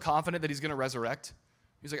like so confident that he's going to resurrect.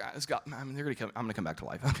 He's like, I'm going to come back to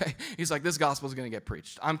life, okay? He's like, this gospel is going to get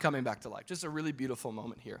preached. I'm coming back to life. Just a really beautiful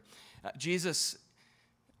moment here. Jesus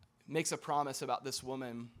makes a promise about this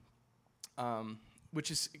woman,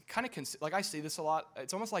 which is kind of, like I see this a lot.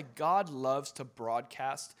 It's almost like God loves to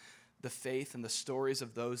broadcast the faith and the stories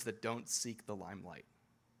of those that don't seek the limelight.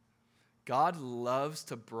 God loves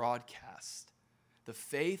to broadcast the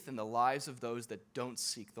faith and the lives of those that don't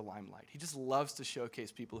seek the limelight. He just loves to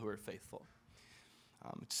showcase people who are faithful.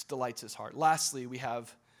 It just delights his heart. Lastly, we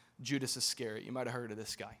have Judas Iscariot. You might have heard of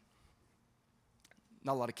this guy.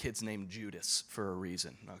 Not a lot of kids named Judas for a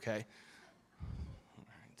reason, okay? All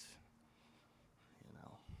right.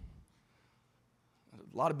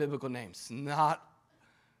 A lot of biblical names.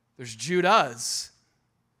 There's Judas.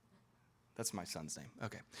 That's my son's name.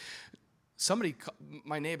 Okay.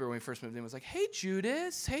 My neighbor when we first moved in was like, hey,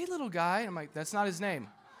 Judas. Hey, little guy. And I'm like, that's not his name.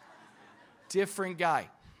 Different guy.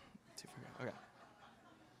 Okay.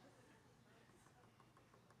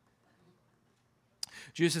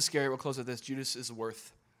 Judas Iscariot, we'll close with this. Jesus is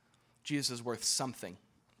worth something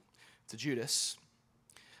to Judas.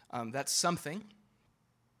 That something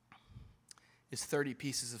is 30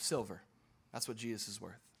 pieces of silver. That's what Jesus is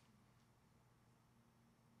worth.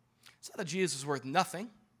 It's not that Jesus is worth nothing,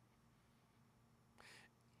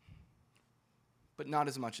 but not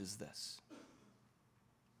as much as this.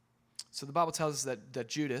 So the Bible tells us that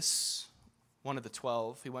Judas, one of the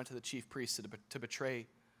 12, he went to the chief priests to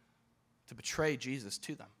betray Jesus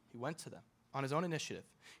to them. He went to them on his own initiative.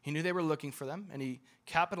 He knew they were looking for them, and he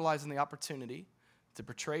capitalized on the opportunity to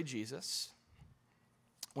betray Jesus.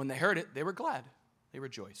 When they heard it, they were glad. They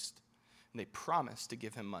rejoiced, and they promised to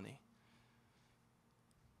give him money.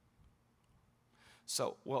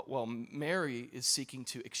 So while Mary is seeking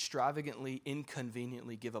to extravagantly,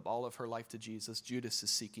 inconveniently give up all of her life to Jesus, Judas is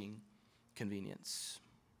seeking convenience.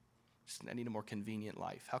 I need a more convenient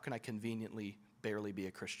life. How can I conveniently barely be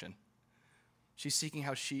a Christian? She's seeking he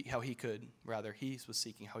was seeking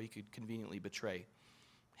how he could conveniently betray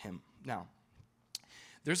him. Now,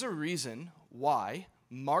 there's a reason why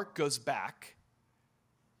Mark goes back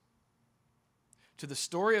to the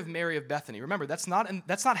story of Mary of Bethany. Remember,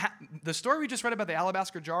 the story we just read about the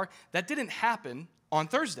alabaster jar, that didn't happen on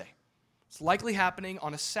Thursday. It's likely happening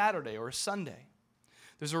on a Saturday or a Sunday.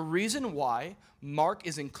 There's a reason why Mark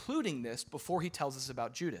is including this before he tells us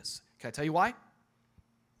about Judas. Can I tell you why?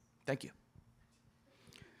 Thank you.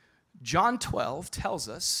 John 12 tells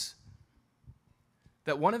us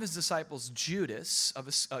that one of his disciples, Judas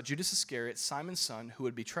Iscariot, Simon's son, who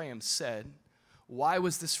would betray him, said, "Why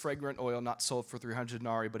was this fragrant oil not sold for 300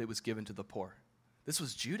 denarii, but it was given to the poor?" This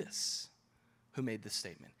was Judas who made this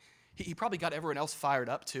statement. He probably got everyone else fired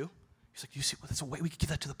up too. He's like, "You see, well, there's a way we could give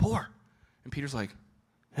that to the poor." And Peter's like,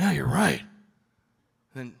 "Yeah, you're right."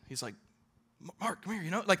 And then he's like, "Mark, come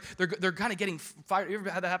here, like they're kind of getting fired." You ever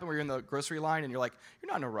had that happen where you're in the grocery line and you're like,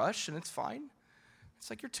 you're not in a rush and it's fine. It's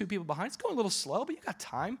like you're two people behind. It's going a little slow, but you got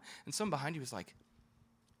time. And someone behind you is like,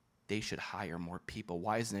 "They should hire more people.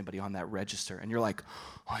 Why isn't anybody on that register?" And you're like,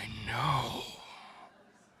 "I know."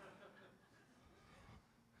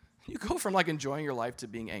 You go from like enjoying your life to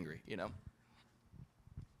being angry,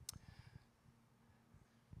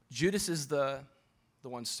 Judas is the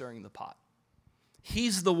one stirring the pot.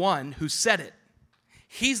 He's the one who said it.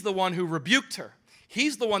 He's the one who rebuked her.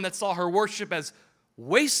 He's the one that saw her worship as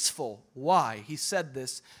wasteful. Why? He said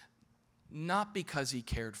this not because he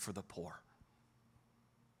cared for the poor,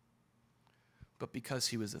 but because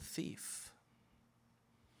he was a thief.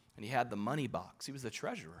 And he had the money box. He was the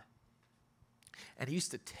treasurer. And he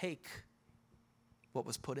used to take what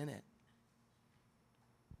was put in it.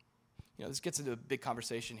 This gets into a big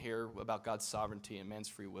conversation here about God's sovereignty and man's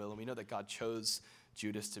free will. And we know that God chose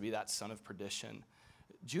Judas to be that son of perdition.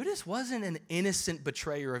 Judas wasn't an innocent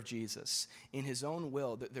betrayer of Jesus. In his own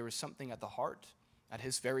will, there was something at the heart, at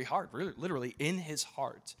his very heart, really, literally in his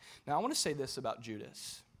heart. Now, I want to say this about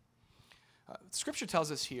Judas. Scripture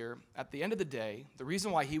tells us here, at the end of the day, the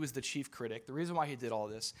reason why he was the chief critic, the reason why he did all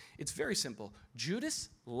this, it's very simple. Judas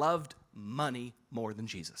loved money more than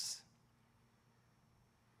Jesus.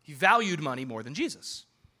 He valued money more than Jesus.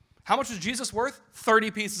 How much was Jesus worth? 30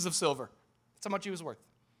 pieces of silver. That's how much he was worth.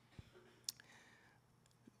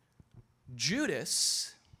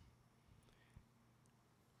 Judas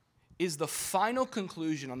is the final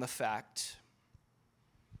conclusion on the fact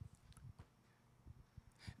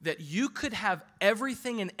that you could have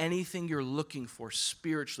everything and anything you're looking for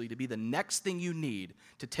spiritually to be the next thing you need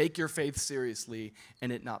to take your faith seriously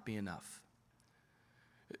and it not be enough.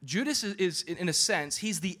 Judas is, in a sense,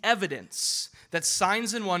 he's the evidence that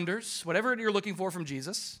signs and wonders, whatever you're looking for from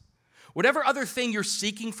Jesus, whatever other thing you're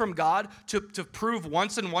seeking from God to prove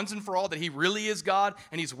once and for all that he really is God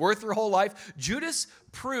and he's worth your whole life, Judas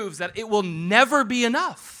proves that it will never be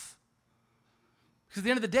enough. Because at the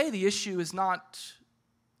end of the day, the issue is not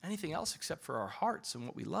anything else except for our hearts and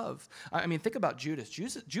what we love. I mean, think about Judas.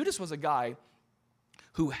 Judas was a guy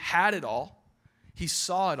who had it all, he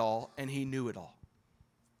saw it all, and he knew it all.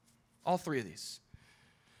 All three of these.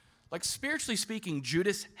 Like, spiritually speaking,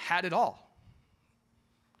 Judas had it all.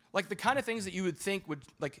 Like, the kind of things that you would think would,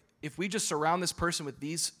 like, if we just surround this person with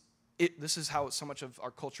these, this is how so much of our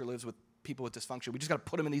culture lives with people with dysfunction. We just got to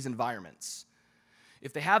put them in these environments.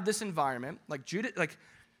 If they have this environment, like Judas, like,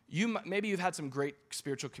 maybe you've had some great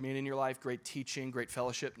spiritual community in your life, great teaching, great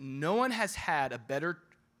fellowship. No one has had a better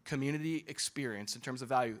community experience in terms of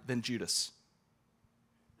value than Judas.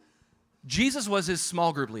 Jesus was his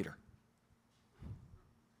small group leader.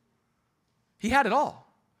 He had it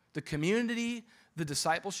all. The community, the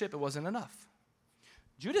discipleship, it wasn't enough.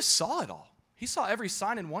 Judas saw it all. He saw every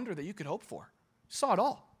sign and wonder that you could hope for. He saw it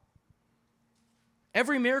all.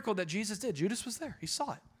 Every miracle that Jesus did, Judas was there. He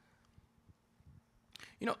saw it.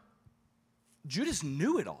 Judas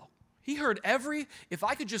knew it all. He heard if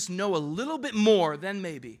I could just know a little bit more, then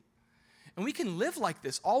maybe. And we can live like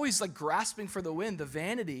this, always like grasping for the wind, the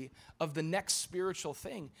vanity of the next spiritual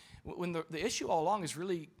thing, when the issue all along is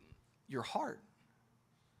really your heart.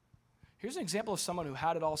 Here's an example of someone who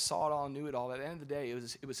had it all, saw it all, knew it all. At the end of the day,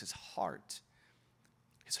 it was his heart.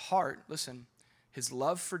 His heart, listen, his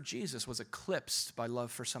love for Jesus was eclipsed by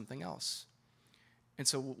love for something else. And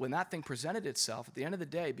so when that thing presented itself, at the end of the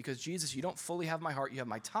day, because Jesus, you don't fully have my heart, you have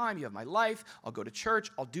my time, you have my life, I'll go to church,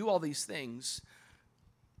 I'll do all these things,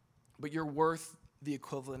 but you're worth the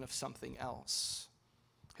equivalent of something else.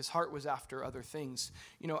 His heart was after other things.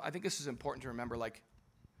 I think this is important to remember, like,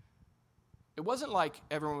 it wasn't like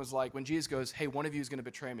everyone was like, when Jesus goes, "Hey, one of you is going to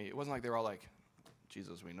betray me," it wasn't like they were all like,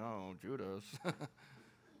 Jesus, we know, Judas.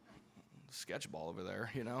 Sketchball over there,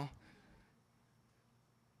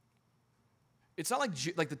 It's not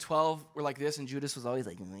like the 12 were like this and Judas was always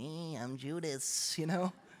like, me, I'm Judas,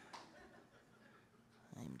 I'm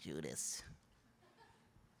Judas.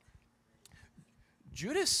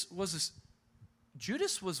 Judas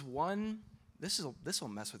was one, this will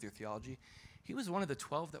mess with your theology. He was one of the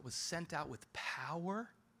 12 that was sent out with power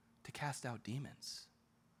to cast out demons.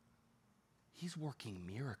 He's working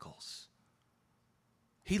miracles.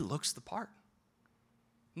 He looks the part.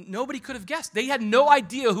 Nobody could have guessed. They had no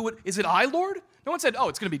idea is it I, Lord? No one said, oh,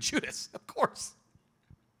 it's going to be Judas. Of course.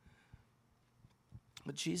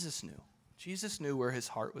 But Jesus knew. Jesus knew where his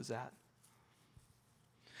heart was at.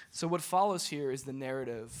 So what follows here is the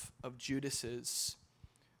narrative of Judas's,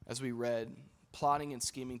 as we read, plotting and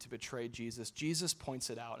scheming to betray Jesus. Jesus points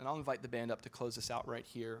it out, and I'll invite the band up to close this out right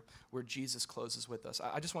here, where Jesus closes with us.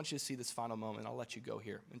 I just want you to see this final moment. I'll let you go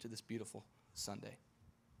here into this beautiful Sunday.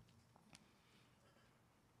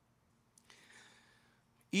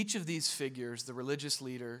 Each of these figures, the religious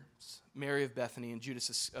leaders, Mary of Bethany and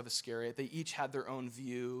Judas of Iscariot, they each had their own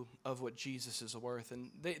view of what Jesus is worth.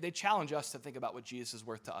 And they challenge us to think about what Jesus is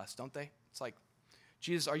worth to us, don't they? It's like,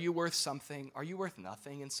 Jesus, are you worth something? Are you worth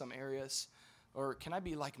nothing in some areas? Or can I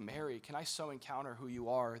be like Mary? Can I so encounter who you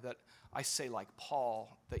are that I say like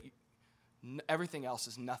Paul, that everything else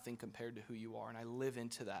is nothing compared to who you are? And I live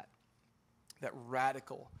into that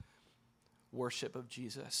radical worship of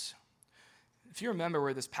Jesus. If you remember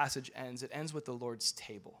where this passage ends, it ends with the Lord's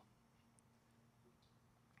table.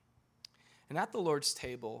 And at the Lord's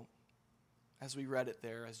table, as we read it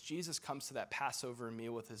there, as Jesus comes to that Passover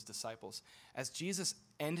meal with his disciples, as Jesus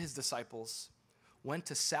and his disciples went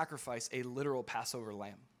to sacrifice a literal Passover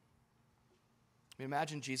lamb. I mean,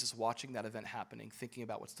 imagine Jesus watching that event happening, thinking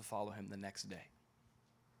about what's to follow him the next day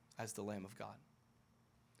as the Lamb of God.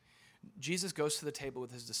 Jesus goes to the table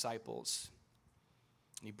with his disciples,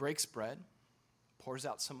 and he breaks bread, pours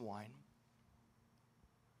out some wine,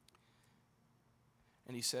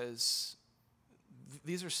 and he says,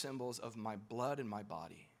 these are symbols of my blood and my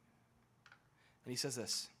body. And he says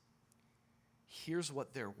this, here's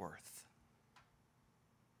what they're worth.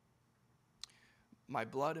 My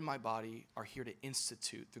blood and my body are here to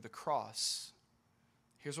institute through the cross.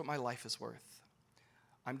 Here's what my life is worth.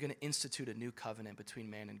 I'm going to institute a new covenant between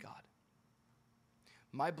man and God.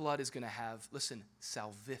 My blood is going to have, listen,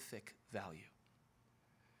 salvific value.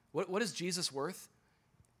 What is Jesus worth?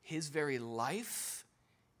 His very life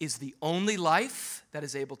is the only life that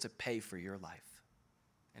is able to pay for your life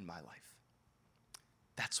and my life.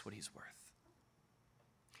 That's what he's worth.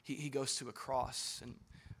 He goes to a cross and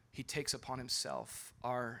he takes upon himself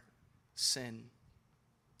our sin.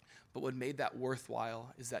 But what made that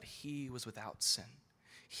worthwhile is that he was without sin.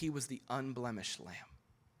 He was the unblemished lamb.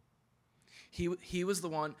 He was the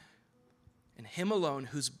one, and him alone,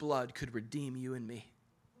 whose blood could redeem you and me.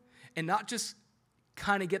 And not just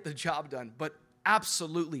kind of get the job done, but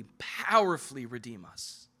absolutely, powerfully redeem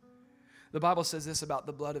us. The Bible says this about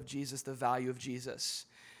the blood of Jesus, the value of Jesus.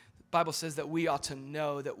 The Bible says that we ought to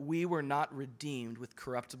know that we were not redeemed with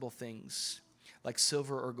corruptible things like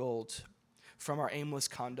silver or gold from our aimless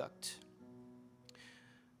conduct.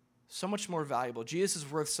 So much more valuable. Jesus is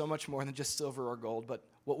worth so much more than just silver or gold, but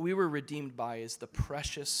what we were redeemed by is the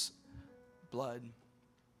precious blood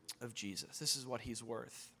of Jesus. This is what he's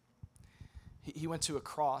worth. He went to a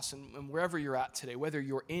cross, and wherever you're at today, whether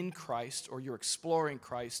you're in Christ or you're exploring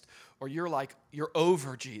Christ or you're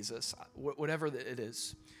over Jesus, whatever it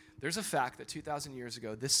is, there's a fact that 2,000 years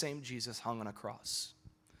ago, this same Jesus hung on a cross.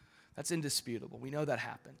 That's indisputable. We know that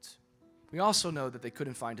happened. We also know that they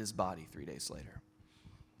couldn't find his body 3 days later.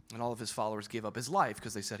 And all of his followers gave up his life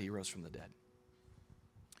because they said he rose from the dead.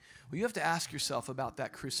 What you have to ask yourself about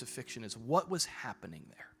that crucifixion is what was happening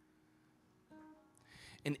there?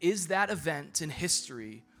 And is that event in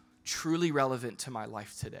history truly relevant to my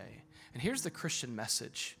life today? And here's the Christian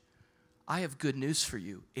message. I have good news for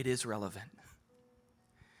you. It is relevant.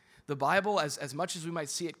 The Bible, as much as we might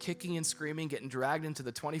see it kicking and screaming, getting dragged into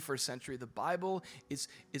the 21st century, the Bible is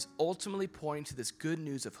ultimately pointing to this good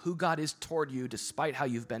news of who God is toward you despite how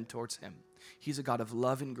you've been towards him. He's a God of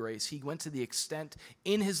love and grace. He went to the extent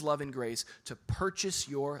in his love and grace to purchase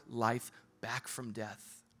your life back from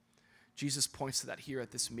death. Jesus points to that here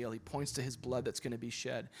at this meal. He points to his blood that's going to be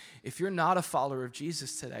shed. If you're not a follower of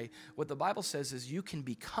Jesus today, what the Bible says is you can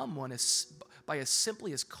become one by as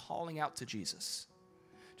simply as calling out to Jesus.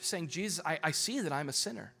 Just saying, Jesus, I see that I'm a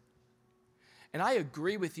sinner. And I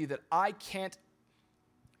agree with you that I can't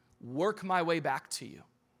work my way back to you.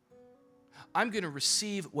 I'm going to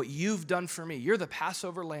receive what you've done for me. You're the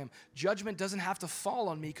Passover lamb. Judgment doesn't have to fall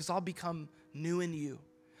on me because I'll become new in you.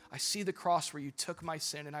 I see the cross where you took my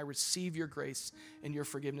sin and I receive your grace and your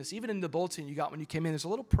forgiveness. Even in the bulletin you got when you came in, there's a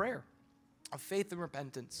little prayer of faith and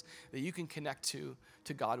repentance that you can connect to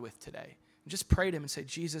God with today. And just pray to him and say,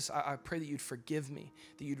 Jesus, I pray that you'd forgive me,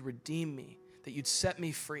 that you'd redeem me, that you'd set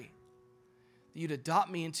me free, that you'd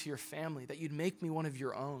adopt me into your family, that you'd make me one of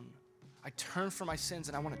your own. I turn from my sins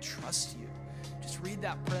and I want to trust you. Just read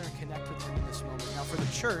that prayer and connect with him in this moment. Now for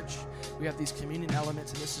the church, we have these communion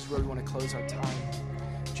elements, and this is where we want to close our time.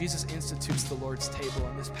 Jesus institutes the Lord's table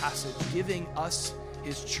in this passage, giving us,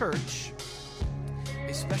 his church,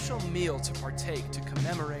 a special meal to partake, to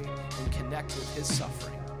commemorate and connect with his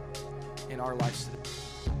suffering in our lives today.